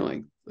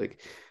feeling.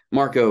 Like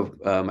Marco,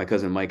 my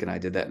cousin Mike, and I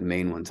did that in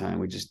Maine one time.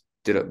 We just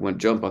went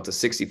jump off the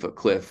 60-foot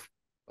cliff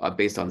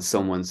based on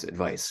someone's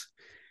advice.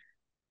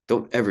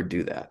 Don't ever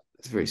do that.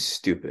 It's very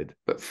stupid.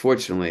 But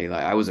fortunately,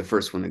 like, I was the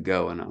first one to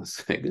go, and I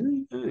was like,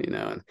 you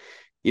know, and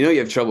you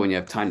have trouble when you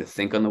have time to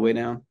think on the way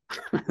down.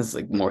 It's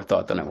like more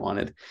thought than I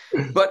wanted.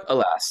 But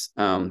alas,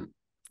 You're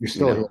you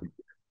still know,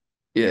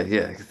 here.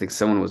 yeah. I think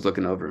someone was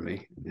looking over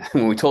me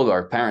when we told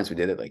our parents we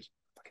did it. Like,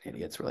 fucking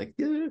idiots. We're like,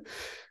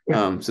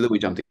 yeah. So then we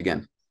jumped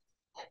again.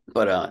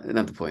 But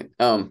not the point.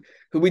 But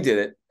we did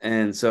it,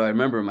 and so I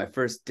remember my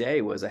first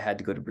day was I had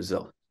to go to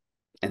Brazil,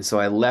 and so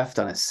I left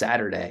on a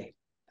Saturday,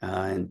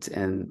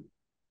 and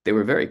they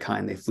were very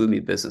kind. They flew me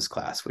business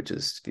class, which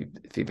is,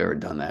 if you've ever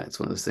done that, it's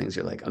one of those things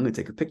you're like, I'm going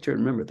to take a picture and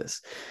remember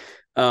this.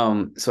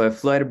 So I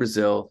fly to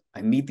Brazil.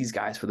 I meet these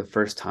guys for the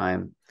first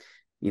time.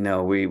 You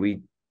know,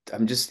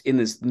 I'm just in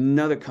this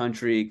another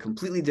country,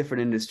 completely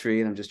different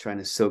industry, and I'm just trying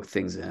to soak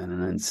things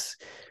in.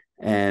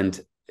 And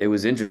it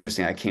was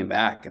interesting. I came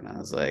back and I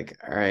was like,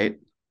 all right,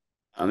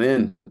 I'm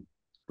in,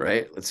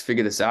 right? Let's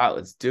figure this out.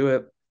 Let's do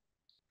it.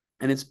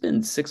 And it's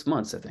been 6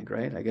 months, I think,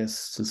 right? I guess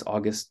since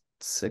August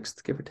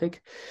 6th, give or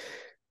take.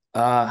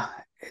 Uh,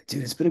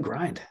 Dude, it's been a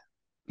grind.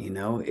 You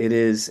know, it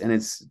is, and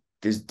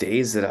there's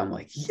days that I'm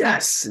like,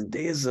 yes, and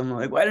days I'm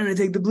like, why didn't I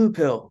take the blue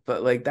pill?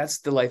 But like, that's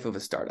the life of a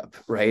startup,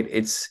 right?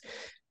 It's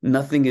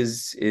nothing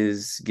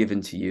is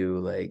given to you.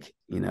 Like,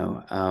 you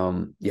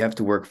know, you have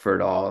to work for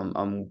it all.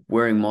 I'm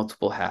wearing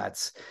multiple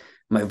hats.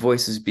 My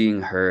voice is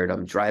being heard.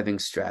 I'm driving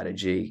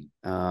strategy,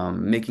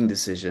 making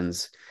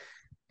decisions,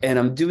 and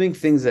I'm doing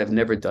things that I've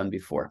never done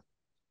before.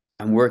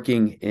 I'm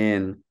working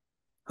in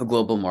a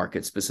global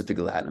market,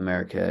 specifically Latin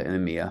America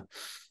and EMEA.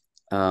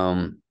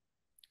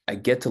 I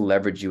get to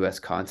leverage US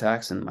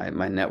contacts, and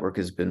my network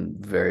has been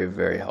very,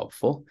 very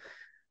helpful.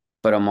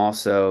 But I'm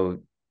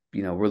also,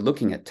 you know, we're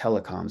looking at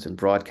telecoms and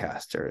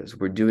broadcasters.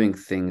 We're doing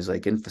things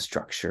like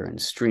infrastructure and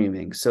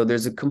streaming. So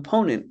there's a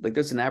component, like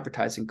there's an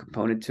advertising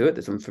component to it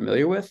that I'm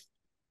familiar with.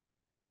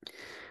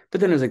 But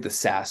then there's like the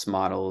SaaS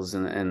models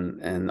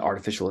and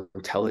artificial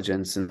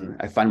intelligence, and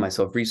I find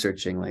myself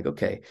researching like,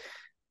 okay,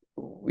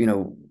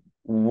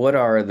 what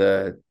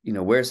are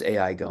where's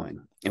AI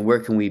going, and where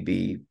can we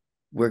be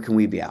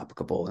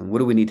applicable, and what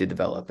do we need to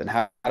develop, and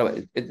how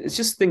do it's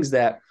just things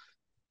that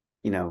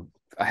you know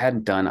I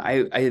hadn't done.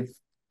 I've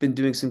been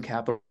doing some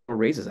capital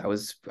raises.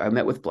 I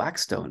met with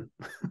Blackstone,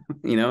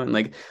 and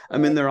like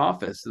I'm in their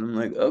office and I'm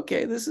like,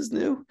 okay, this is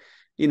new,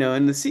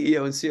 and the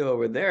CEO and COO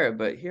were there,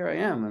 but here I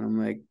am, and I'm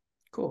like,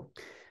 cool.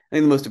 I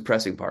think the most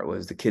depressing part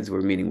was the kids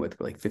we're meeting with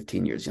were like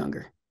 15 years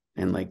younger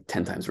and like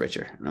 10 times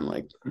richer. And I'm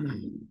like,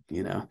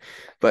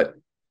 but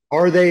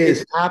Are they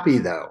as happy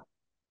though?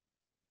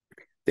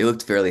 they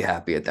looked fairly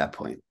happy at that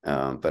point.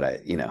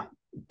 But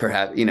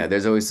perhaps,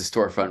 there's always the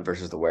storefront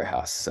versus the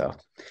warehouse. So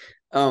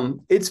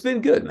it's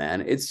been good,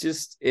 man. It's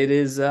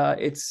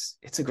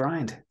a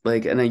grind.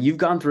 Like, and you've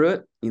gone through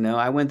it.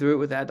 I went through it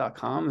with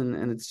ad.com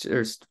and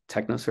there's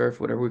TechnoSurf,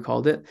 whatever we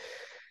called it.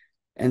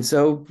 And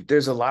so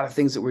there's a lot of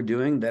things that we're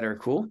doing that are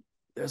cool.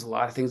 There's a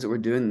lot of things that we're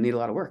doing that need a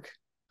lot of work.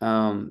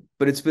 But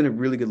it's been a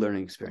really good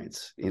learning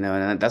experience,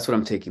 and that's what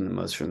I'm taking the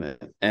most from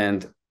it.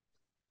 And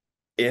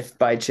if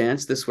by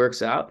chance this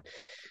works out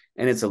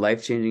and it's a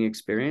life-changing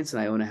experience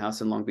and I own a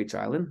house in Long Beach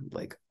Island,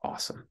 like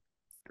awesome,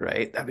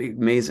 right? That'd be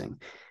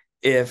amazing.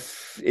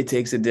 If it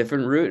takes a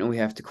different route and we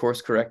have to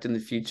course correct in the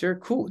future,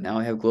 cool. Now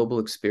I have global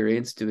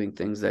experience doing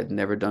things that I've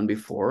never done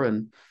before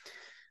and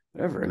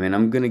whatever. I mean,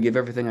 I'm going to give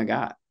everything I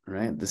got,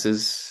 right?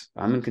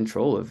 I'm in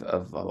control of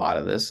a lot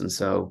of this. And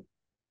so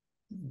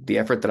the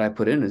effort that I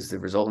put in is the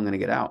result I'm going to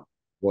get out.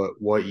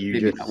 What you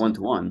Maybe just not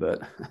one-to-one, but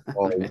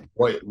well,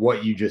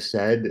 what you just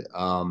said,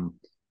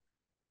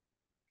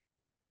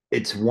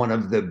 it's one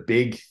of the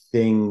big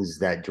things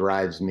that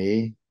drives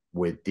me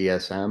with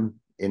DSM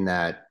in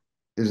that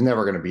there's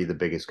never going to be the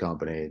biggest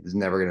company. There's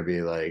never going to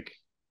be like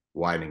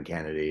Wyden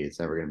Kennedy. It's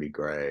never going to be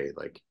Gray.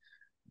 Like,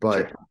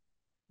 but sure.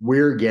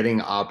 we're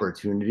getting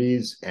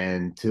opportunities.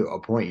 And to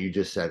a point you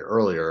just said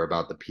earlier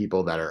about the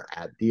people that are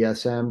at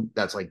DSM,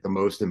 that's like the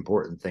most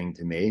important thing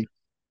to me.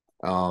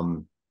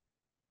 Um,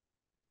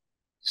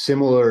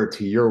 Similar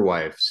to your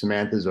wife,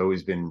 Samantha's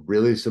always been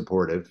really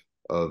supportive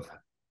of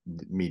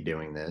me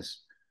doing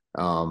this.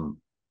 Um,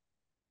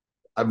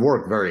 I've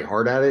worked very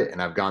hard at it,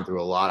 and I've gone through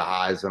a lot of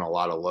highs and a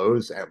lot of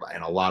lows,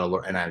 and a lot of,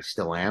 and I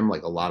still am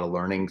like a lot of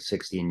learning.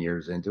 16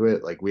 years into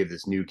it, like we have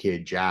this new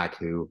kid, Jack,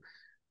 who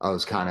I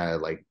was kind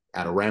of like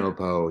at a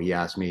Ramapo. He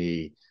asked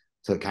me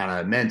to kind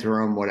of mentor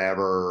him,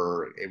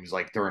 whatever. It was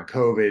like during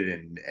COVID,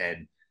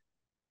 and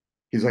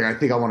he's like, I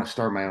think I want to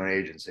start my own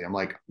agency. I'm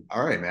like,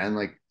 all right, man.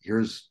 Like,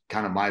 here's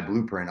kind of my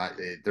blueprint.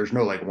 There's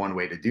no like one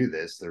way to do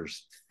this.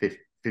 There's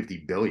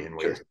 50 billion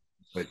ways, Sure.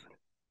 but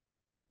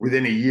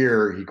within a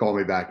year, he called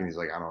me back and he's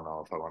like, I don't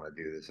know if I want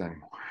to do this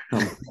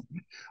anymore.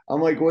 I'm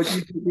like, what do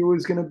you think it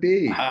was going to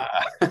be?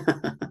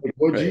 Like,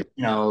 what do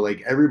Right.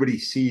 like everybody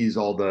sees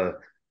all the,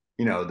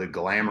 the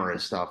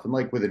glamorous stuff. And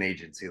like with an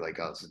agency like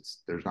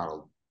us, there's not a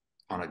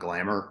ton of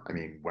glamour. I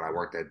mean, when I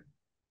worked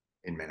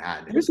in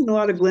Manhattan, it was, There's a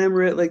lot of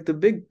glamour at like the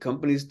big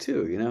companies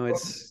too.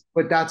 It's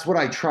but that's what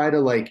I try to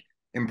like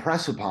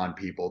impress upon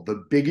people.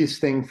 The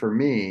biggest thing for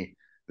me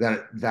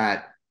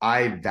that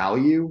I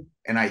value,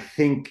 and I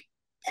think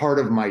part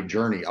of my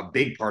journey, a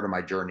big part of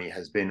my journey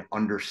has been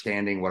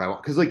understanding what I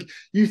want. Cause like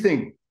you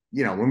think,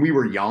 when we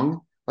were young,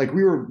 like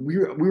we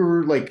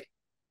were like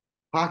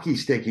hockey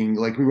sticking,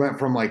 like we went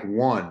from like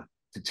 1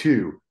 to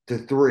 2 to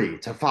 3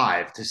 to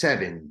 5 to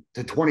 7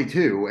 to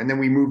 22. And then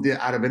we moved it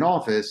out of an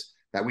office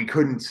that we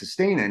couldn't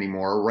sustain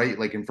anymore, right?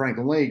 Like in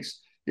Franklin Lakes,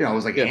 it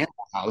was like yeah, Animal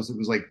House. It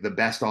was like the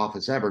best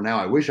office ever. Now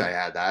I wish I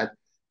had that.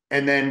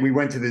 And then we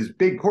went to this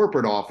big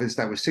corporate office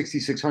that was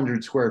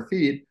 6,600 square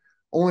feet,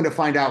 only to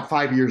find out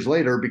 5 years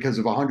later, because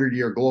of a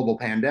 100-year global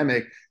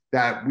pandemic,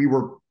 that we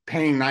were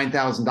paying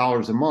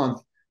 $9,000 a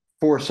month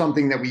for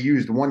something that we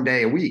used one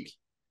day a week.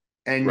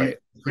 And, right.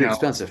 Pretty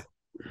expensive.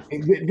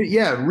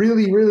 yeah,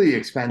 really, really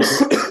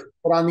expensive.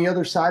 But on the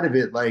other side of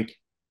it, like,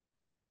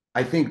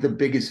 I think the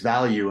biggest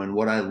value and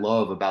what I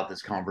love about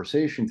this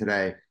conversation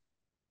today,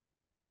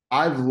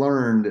 I've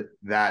learned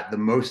that the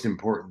most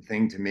important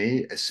thing to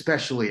me,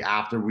 especially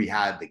after we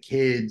had the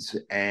kids,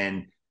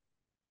 and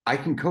I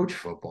can coach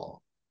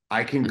football.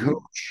 I can Mhm.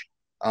 coach,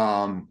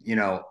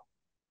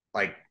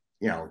 like,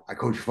 I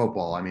coach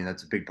football. I mean,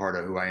 that's a big part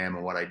of who I am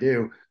and what I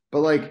do. But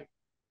like,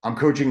 I'm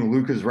coaching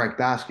Luca's rec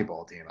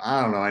basketball team.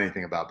 I don't know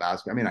anything about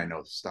basketball. I mean, I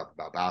know stuff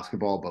about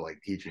basketball, but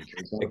like teaching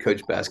kids how I to play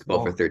coached basketball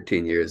for basketball.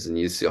 13 years, and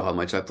you see how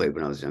much I played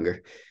when I was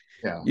younger.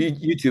 Yeah.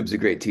 YouTube's a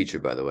great teacher,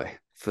 by the way. Yeah.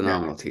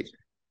 Phenomenal teacher.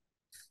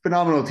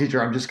 Phenomenal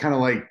teacher. I'm just kind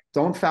of like,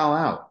 don't foul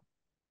out.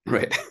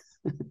 Right.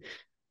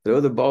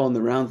 Throw the ball in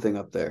the round thing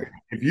up there.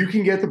 If you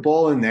can get the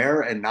ball in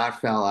there and not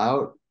foul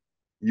out,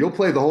 you'll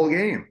play the whole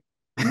game.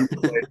 You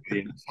play the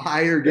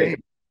entire Right.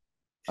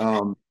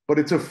 game. But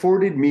it's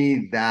afforded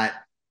me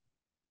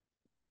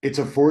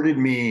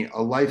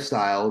a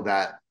lifestyle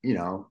that,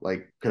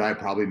 like, could I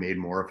probably made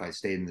more if I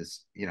stayed in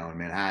this, in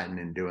Manhattan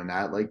and doing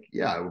that? Like,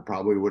 yeah, I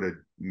would have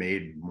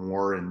made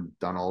more and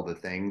done all the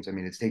things. I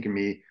mean, it's taken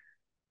me,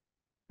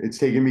 It's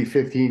taken me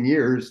 15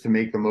 years to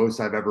make the most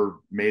I've ever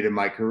made in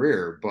my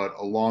career. But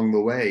along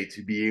the way,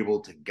 to be able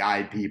to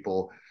guide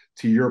people,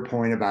 to your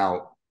point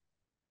about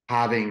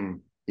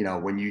having,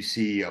 when you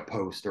see a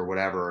post or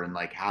whatever, and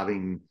like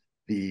having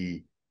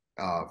the,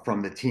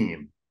 from the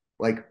team,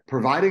 like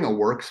providing a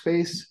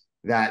workspace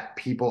that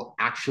people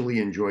actually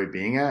enjoy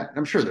being at. And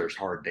I'm sure there's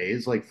hard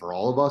days, like for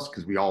all of us,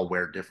 because we all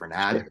wear different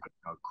hats.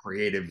 Sure.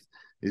 Creative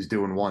is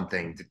doing one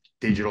thing,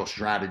 digital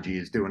strategy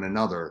is doing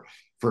another.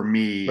 For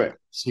me, Right.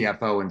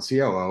 CFO and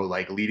COO,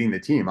 like leading the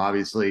team,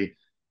 obviously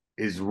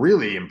is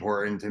really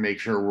important to make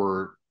sure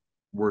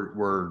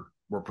we're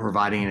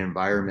providing an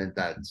environment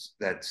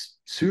that's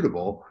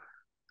suitable.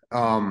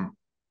 um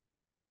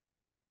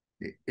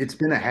it's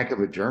been a heck of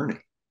a journey.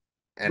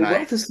 And But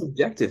wealth is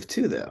subjective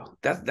too, though.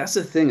 That's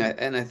the thing.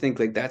 I think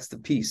like that's the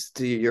piece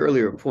to your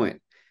earlier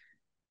point.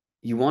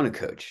 You want to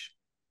coach,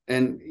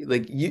 and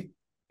like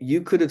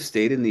you could have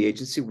stayed in the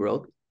agency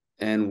world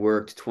and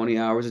worked 20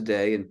 hours a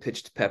day and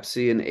pitched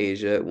Pepsi in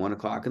Asia at 1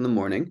 o'clock in the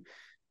morning,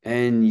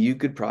 and you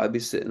could probably be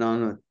sitting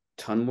on a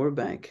ton more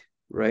bank,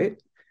 right?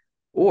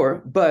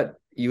 But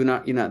you're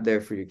not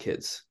there for your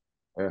kids.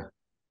 yeah,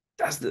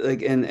 That's the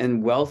like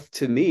and wealth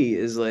to me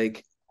is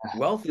like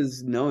wealth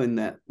is knowing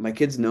that my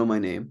kids know my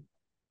name.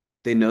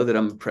 They know that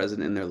I'm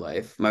present in their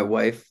life. My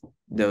wife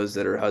knows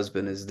that her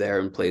husband is there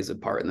and plays a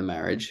part in the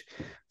marriage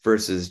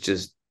versus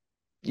just,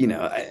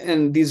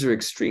 and these are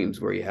extremes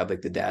where you have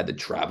like the dad that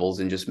travels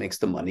and just makes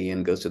the money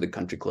and goes to the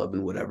country club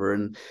and whatever.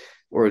 And,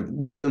 or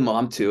the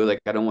mom too. Like,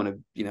 I don't want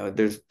to,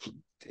 there's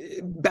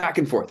back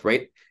and forth,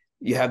 right?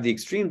 You have the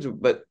extremes,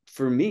 but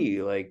for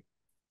me, like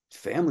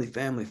family,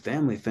 family,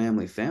 family,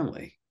 family,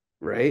 family,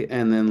 right?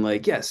 And then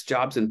like, yes,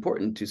 job's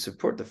important to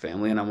support the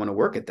family and I want to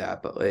work at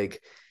that, but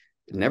like,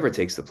 it never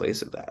takes the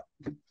place of that.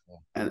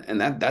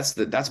 And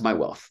that's my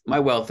wealth. My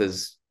wealth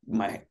is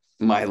my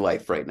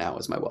life right now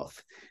is my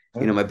wealth.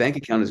 My bank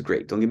account is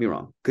great. Don't get me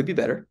wrong. Could be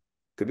better,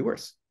 could be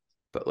worse.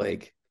 But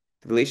like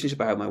the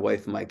relationship I have with my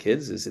wife and my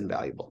kids is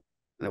invaluable.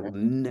 And I will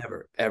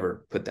never,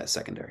 ever put that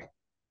secondary.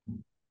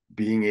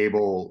 being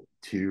able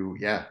to,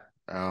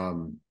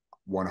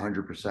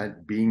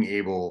 100% being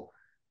able,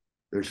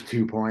 there's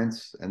 2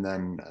 points, and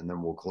then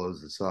we'll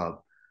close this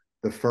up.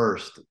 The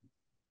first,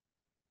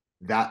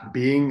 that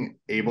being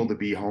able to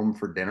be home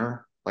for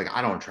dinner. Like,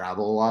 I don't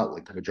travel a lot.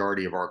 Like, the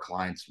majority of our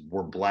clients,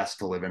 we're blessed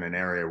to live in an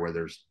area where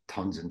there's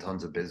tons and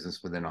tons of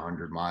business within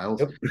 100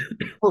 miles. Yep.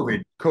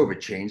 COVID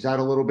changed that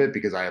a little bit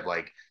because I have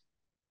like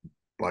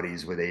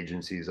buddies with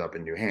agencies up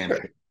in New Sure.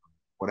 Hampshire,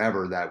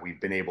 whatever, that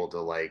we've been able to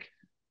like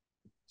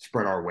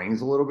spread our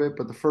wings a little bit.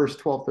 But the first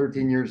 12,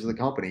 13 years of the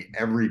company,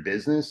 every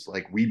business,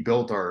 like we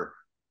built our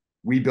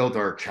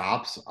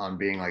chops on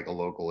being like a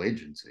local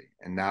agency.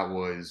 And that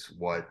was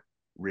what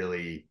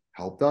really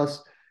helped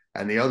us.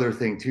 And the other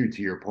thing too,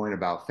 to your point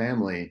about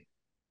family,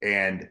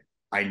 and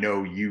I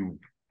know you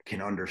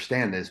can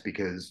understand this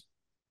because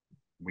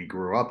we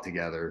grew up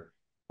together,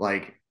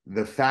 like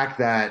the fact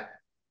that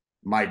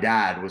my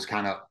dad was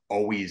kind of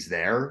always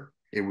there.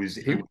 It was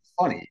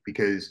funny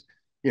because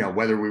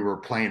whether we were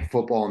playing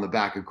football in the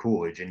back of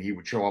Coolidge and he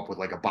would show up with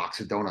like a box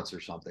of donuts or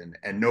something,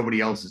 and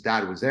nobody else's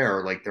dad was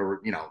there. Like there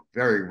were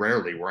very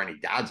rarely were any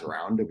dads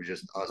around. It was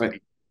just us Right.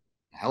 beating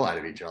the hell out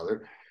of each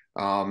other.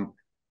 Um,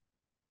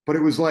 but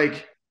it was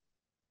like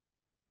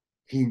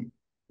he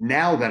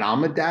now that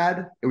I'm a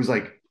dad, it was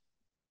like,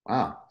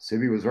 wow,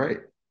 Sibby was right.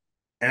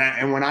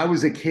 And when I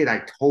was a kid,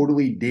 I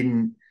totally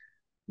didn't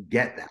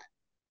get that.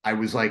 I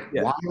was like,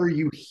 Yeah. why are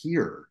you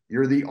here?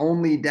 You're the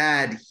only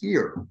dad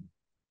here.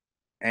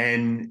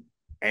 And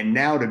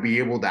now to be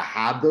able to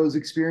have those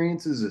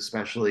experiences,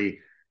 especially,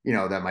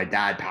 that my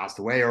dad passed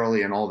away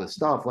early and all this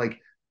stuff, like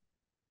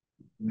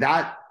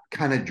that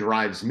kind of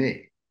drives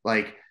me.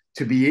 Like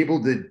to be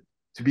able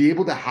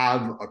to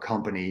have a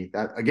company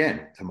that,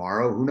 again,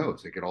 tomorrow, who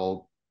knows? It could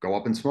all go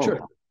up in smoke. Sure.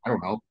 I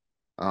don't know.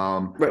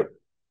 Um, Right.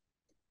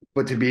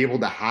 but to be able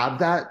to have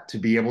that, to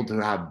be able to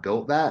have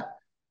built that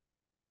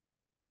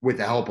with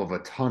the help of a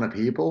ton of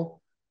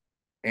people,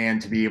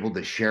 and to be able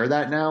to share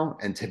that now,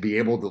 and to be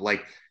able to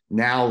like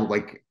now,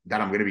 like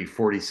that I'm going to be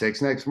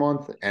 46 next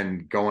month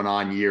and going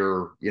on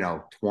year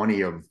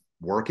 20 of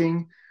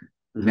working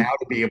now, Mm-hmm.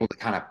 to be able to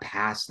kind of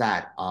pass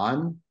that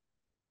on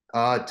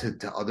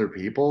to other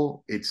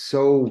people. That's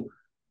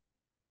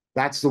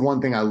the one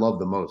thing I love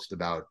the most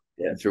about.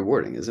 Yeah, it's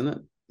rewarding, isn't it?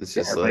 It's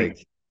Yeah, just like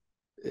like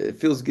it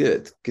feels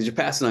good because you're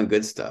passing on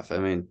good stuff. I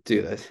mean,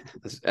 dude,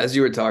 as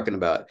you were talking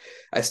about,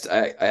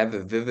 I have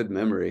a vivid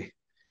memory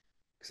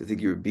because I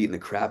think you were beating the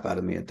crap out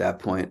of me at that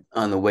point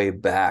on the way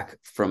back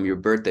from your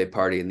birthday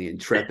party in the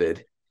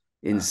Intrepid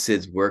in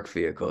Sid's work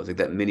vehicle. It was like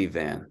that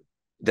minivan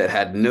that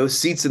had no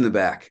seats in the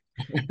back.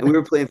 And we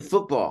were playing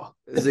football.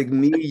 It was like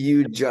me,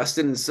 you,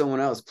 Justin, and someone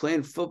else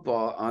playing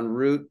football on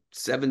Route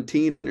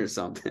 17 or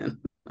something.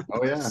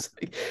 oh yeah. Just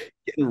like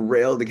getting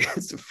railed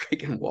against a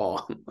freaking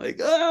wall. I'm like,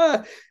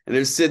 ah. And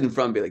they're sitting in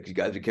front, be like, you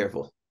guys be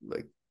careful. I'm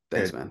like, Yeah,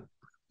 thanks, man.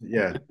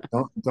 yeah.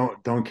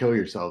 Don't kill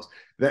yourselves.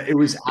 That it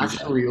was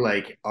actually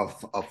like a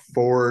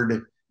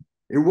Ford.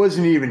 It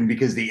wasn't even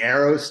because the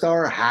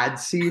Aerostar had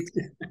seats.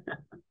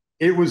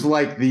 it was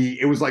like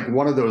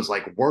one of those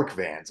like work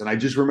vans, and I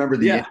just remember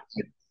the Yeah.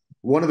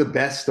 one of the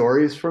best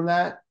stories from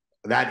that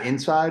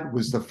inside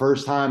was the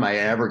first time I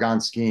ever gone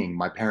skiing.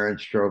 My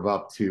parents drove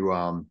up to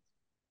what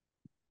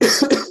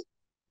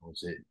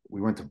was it?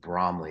 We went to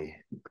Bromley,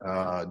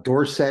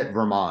 Dorset,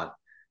 Vermont,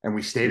 and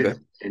we stayed at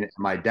Okay. and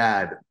my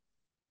dad.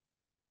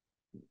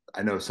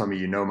 I know some of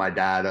you know my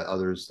dad,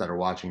 others that are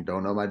watching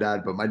don't know my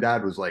dad, but my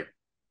dad was like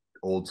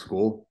old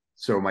school.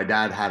 So my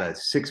dad had a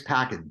 6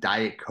 pack of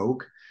Diet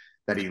Coke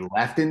that he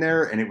left in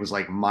there, and it was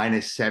like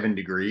 -7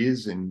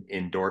 degrees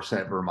in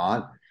Dorset,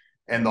 Vermont.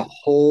 And the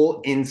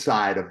whole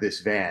inside of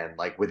this van,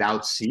 like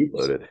without seats,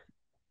 Loaded.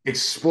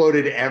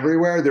 exploded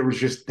everywhere. There was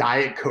just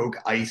Diet Coke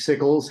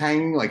icicles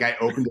hanging. Like I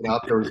opened it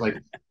up, there was like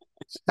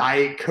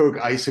Diet Coke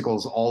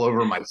icicles all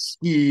over my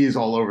skis,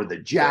 all over the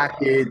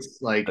jackets.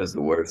 Like That's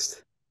the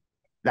worst.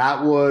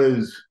 that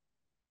was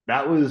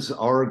that was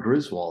our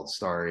Griswold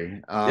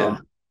story. Yeah.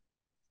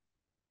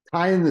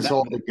 Tying this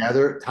all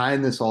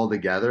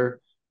together,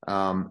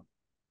 um,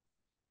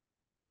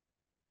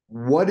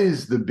 what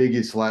is the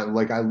biggest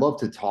like I love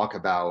to talk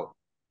about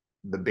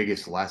the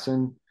biggest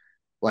lesson,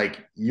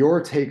 like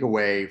your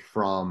takeaway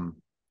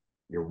from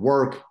your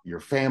work, your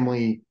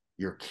family,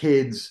 your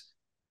kids,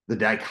 the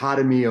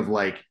dichotomy of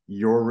like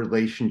your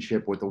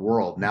relationship with the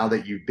world now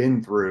that you've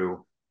been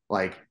through,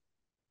 like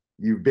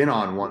you've been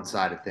on one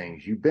side of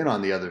things, you've been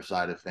on the other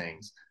side of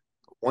things.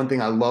 One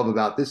thing I love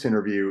about this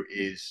interview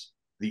is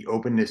the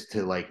openness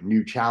to like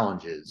new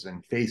challenges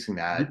and facing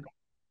that,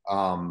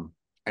 Mhm.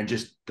 and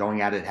just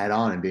going at it head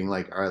on and being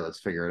like, all right, let's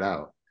figure it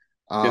out.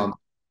 Yeah.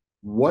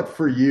 What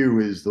for you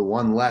is the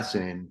one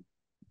lesson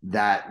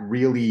that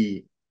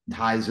really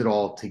ties it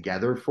all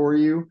together for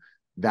you,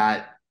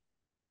 that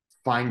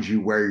finds you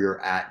where you're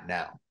at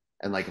now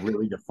and like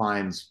really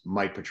defines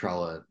Mike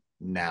Petrella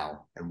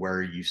now and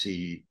where you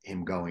see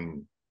him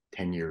going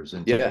 10 years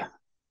into the Yeah.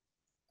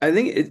 I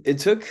think it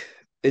took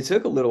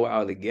a little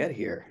while to get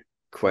here,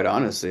 quite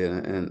honestly.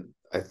 And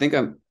I think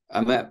I'm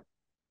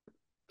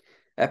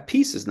at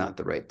peace is not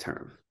the right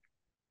term.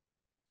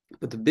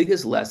 But the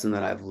biggest lesson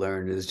that I've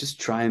learned is just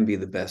try and be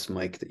the best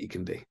Mike that you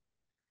can be.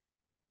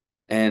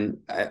 And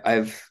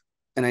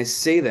and I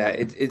say that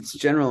it's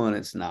general and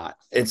it's not.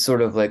 It's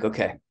sort of like,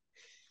 okay,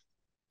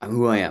 I'm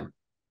who I am.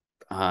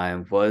 I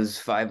was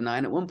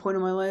 5'9" at one point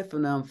in my life,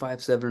 and now I'm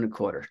 5'7" and a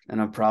quarter, and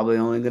I'm probably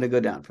only going to go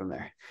down from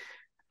there.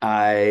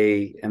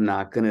 I am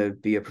not going to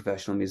be a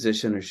professional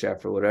musician or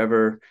chef or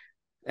whatever.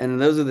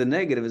 And those are the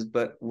negatives.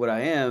 But what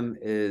I am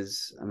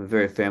is I'm a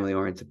very family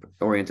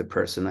oriented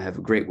person. I have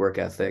a great work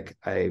ethic.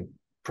 I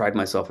pride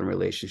myself in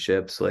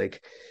relationships,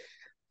 like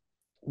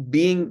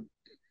being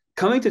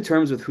coming to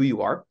terms with who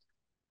you are,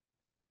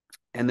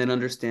 and then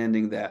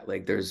understanding that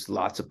like there's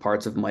lots of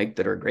parts of Mike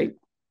that are great,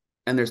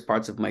 and there's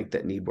parts of Mike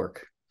that need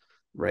work,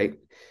 right?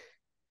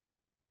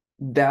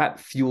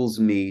 That fuels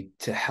me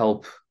to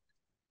help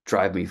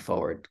drive me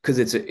forward because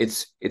it's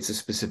a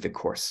specific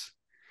course.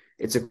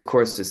 It's a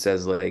course that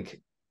says like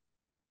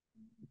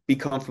be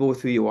comfortable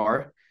with who you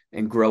are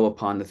and grow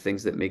upon the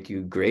things that make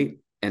you great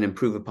and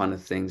improve upon the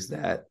things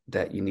that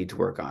you need to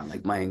work on.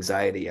 Like my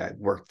anxiety, I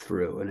worked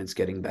through and it's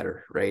getting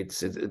better, right?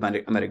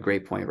 I'm at a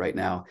great point right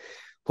now.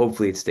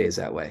 Hopefully it stays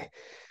that way.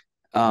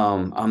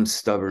 I'm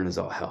stubborn as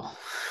all hell.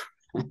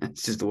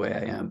 It's just the way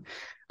I am.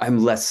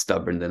 I'm less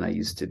stubborn than I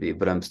used to be,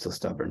 but I'm still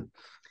stubborn.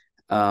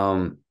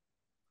 Um,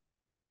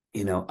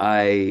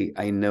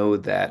 I know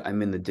that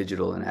I'm in the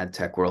digital and ad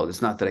tech world.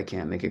 It's not that I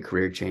can't make a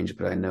career change,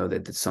 but I know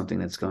that it's something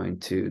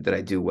that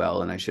I do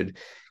well, and I should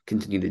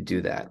continue to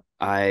do that.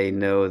 I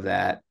know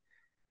that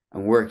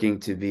I'm working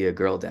to be a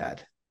girl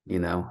dad,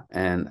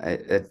 and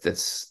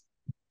that's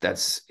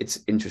it's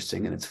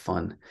interesting and it's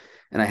fun.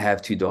 And I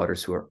have two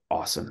daughters who are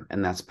awesome,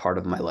 and that's part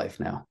of my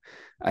life now.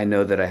 I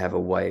know that I have a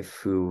wife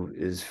who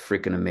is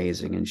freaking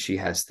amazing and she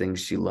has things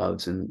she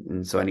loves.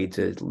 And so I need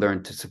to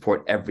learn to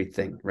support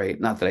everything, right?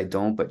 Not that I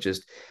don't, but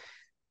just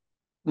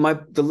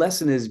the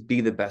lesson is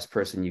be the best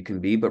person you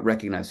can be, but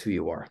recognize who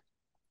you are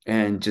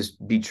and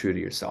just be true to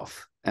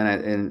yourself.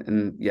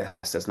 And yes,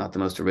 that's not the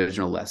most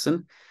original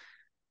lesson,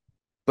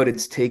 but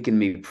it's taken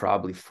me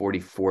probably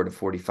 44 to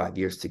 45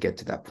 years to get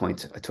to that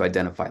point to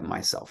identify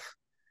myself.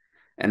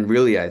 And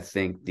really, I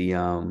think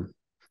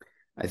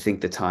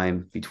the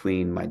time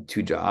between my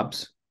two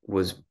jobs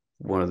was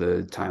one of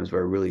the times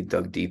where I really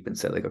dug deep and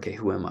said, like, okay,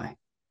 who am I?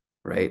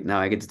 Right now,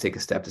 I get to take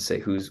a step to say,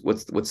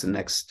 what's the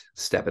next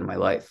step in my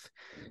life?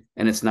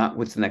 And it's not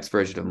what's the next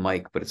version of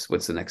Mike, but it's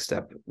what's the next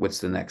step, what's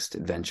the next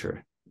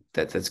adventure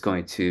that's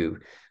going to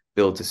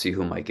build to see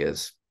who Mike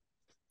is.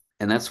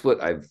 And that's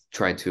what I've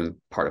tried to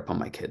impart upon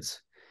my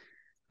kids.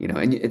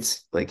 And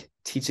it's like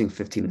teaching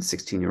 15 and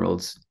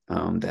 16-year-olds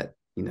that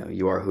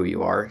you are who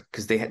you are,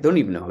 because they don't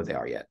even know who they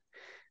are yet.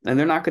 And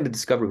they're not going to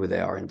discover who they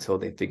are until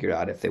they figure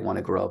out if they want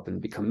to grow up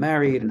and become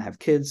married and have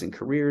kids and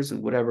careers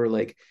and whatever.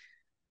 Like,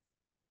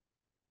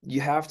 you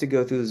have to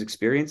go through those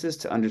experiences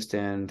to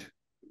understand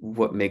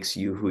what makes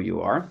you who you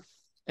are.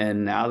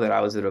 And now that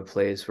I was at a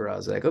place where I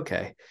was like,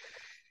 okay,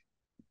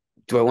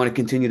 do I want to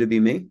continue to be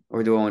me,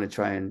 or do I want to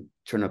try and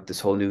turn up this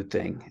whole new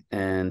thing.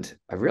 And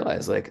I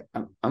realized like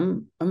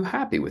I'm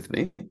happy with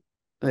me.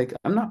 Like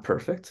I'm not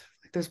perfect.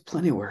 Like there's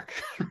plenty of work.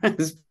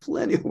 There's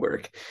plenty of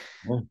work.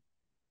 Yeah.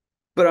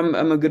 But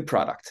I'm a good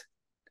product.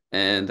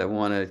 And I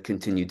want to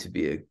continue to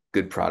be a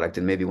good product.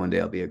 And maybe one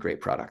day I'll be a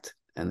great product.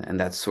 And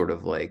that's sort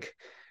of like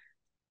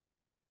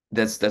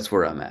that's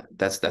where I'm at.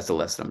 That's the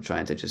lesson I'm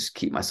trying to just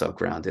keep myself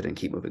grounded and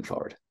keep moving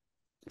forward.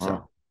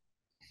 So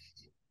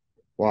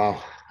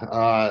Wow.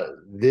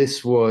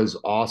 This was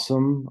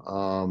awesome.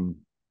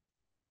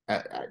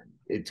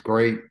 It's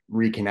great yeah,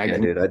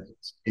 reconnecting. dude, I've been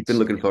It's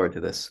looking forward to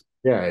this.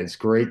 yeah, it's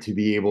great to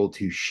be able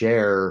to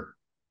share.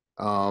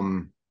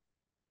 Um,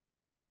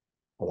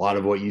 a lot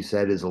of what you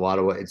said is a lot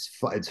of what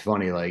it's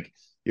funny. Like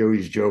you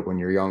always joke when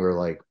you're younger,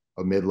 like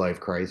a midlife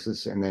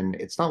crisis, and then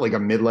it's not like a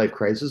midlife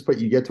crisis, but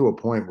you get to a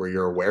point where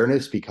your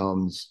awareness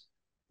becomes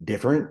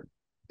different,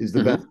 is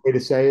the best Mm-hmm. way to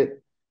say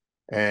it.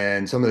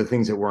 And some of the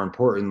things that were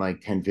important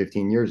like 10,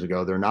 15 years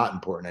ago, they're not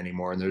important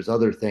anymore. And there's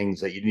other things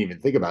that you didn't even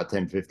think about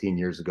 10, 15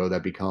 years ago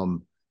that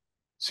become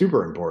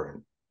super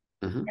important.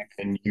 Mm-hmm.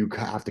 And you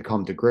have to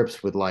come to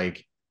grips with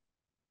like,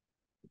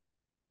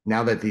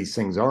 now that these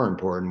things are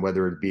important,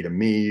 whether it be to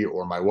me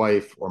or my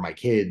wife or my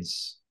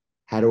kids,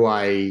 how do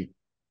I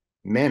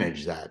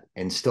manage that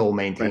and still Right.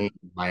 maintain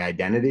my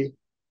identity?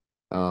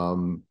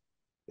 Um,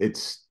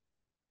 it's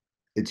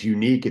it's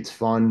unique, it's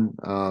fun.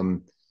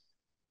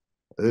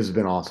 This has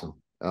been awesome.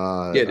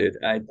 Yeah, dude.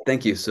 I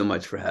thank you so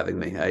much for having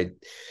me.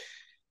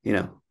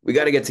 We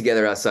got to get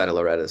together outside of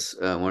Loretta's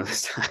one of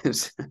those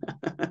times.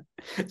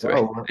 That's right.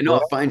 Well, I know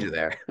I'll find you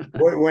there.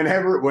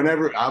 whenever,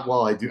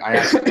 well, I do. I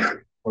actually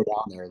go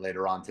down there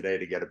later on today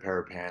to get a pair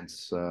of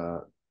pants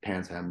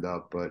hemmed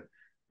up. But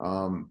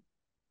um,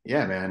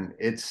 yeah, man,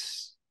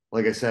 it's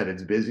like I said,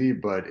 it's busy,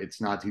 but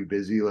it's not too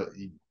busy.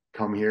 You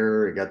come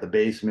here, you got the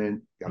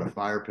basement, got a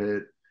fire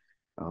pit.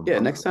 Yeah,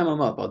 I'm next time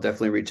I'm up, I'll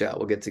definitely reach out.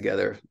 We'll get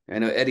together. I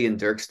know Eddie and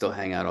Dirk still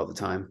hang out all the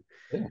time,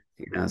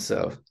 yeah.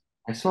 so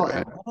I saw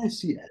Ed. Where did I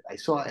see Ed? I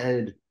saw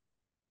Ed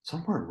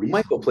somewhere recently.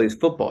 Michael plays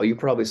football. You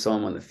probably saw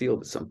him on the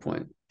field at some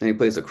point, and he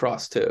plays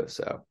lacrosse too.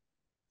 So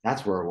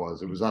That's where it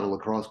was. It was at a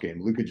lacrosse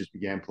game. Luca just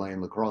began playing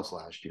lacrosse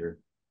last year.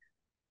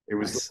 It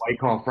was the nice.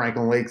 Wyckoff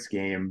Franklin Lakes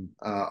game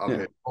up Yeah,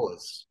 at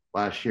Pullis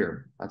last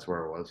year. That's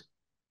where it was.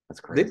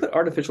 That's they crazy. put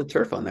artificial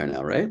turf on there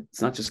now, right?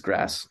 It's not just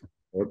grass.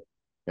 Yep.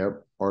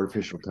 Yep.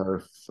 Artificial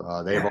turf.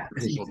 They have Yeah,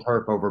 artificial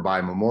turf over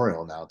by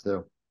Memorial now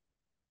too.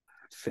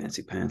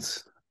 fancy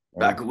pants. Yeah.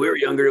 Back when we were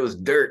younger, it was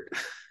dirt.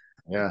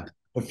 Yeah.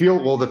 The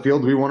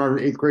field we won our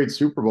eighth grade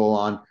Super Bowl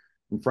on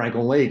in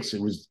Franklin Lakes,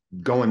 it was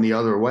going the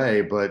other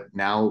way, but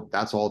now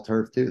that's all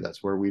turf too.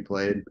 That's where we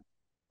played.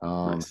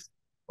 Um, Nice.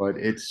 but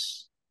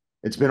it's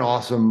been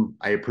awesome.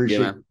 I Yeah, appreciate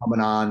you man.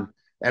 coming on.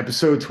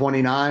 Episode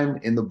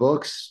 29 in the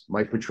books.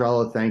 Mike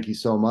Petrella, thank you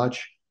so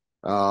much.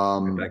 Right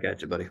Um, back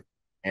at you, buddy.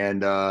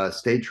 and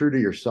stay true to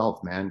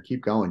yourself, man.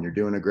 Keep going. You're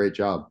doing a great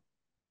job.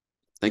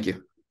 Thank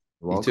you.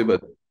 You're You too, welcome. bud.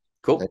 Stay,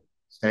 Cool.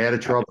 stay out of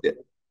All trouble.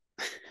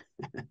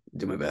 right.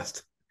 Do my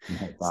best.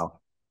 Wow.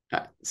 All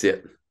right. See ya.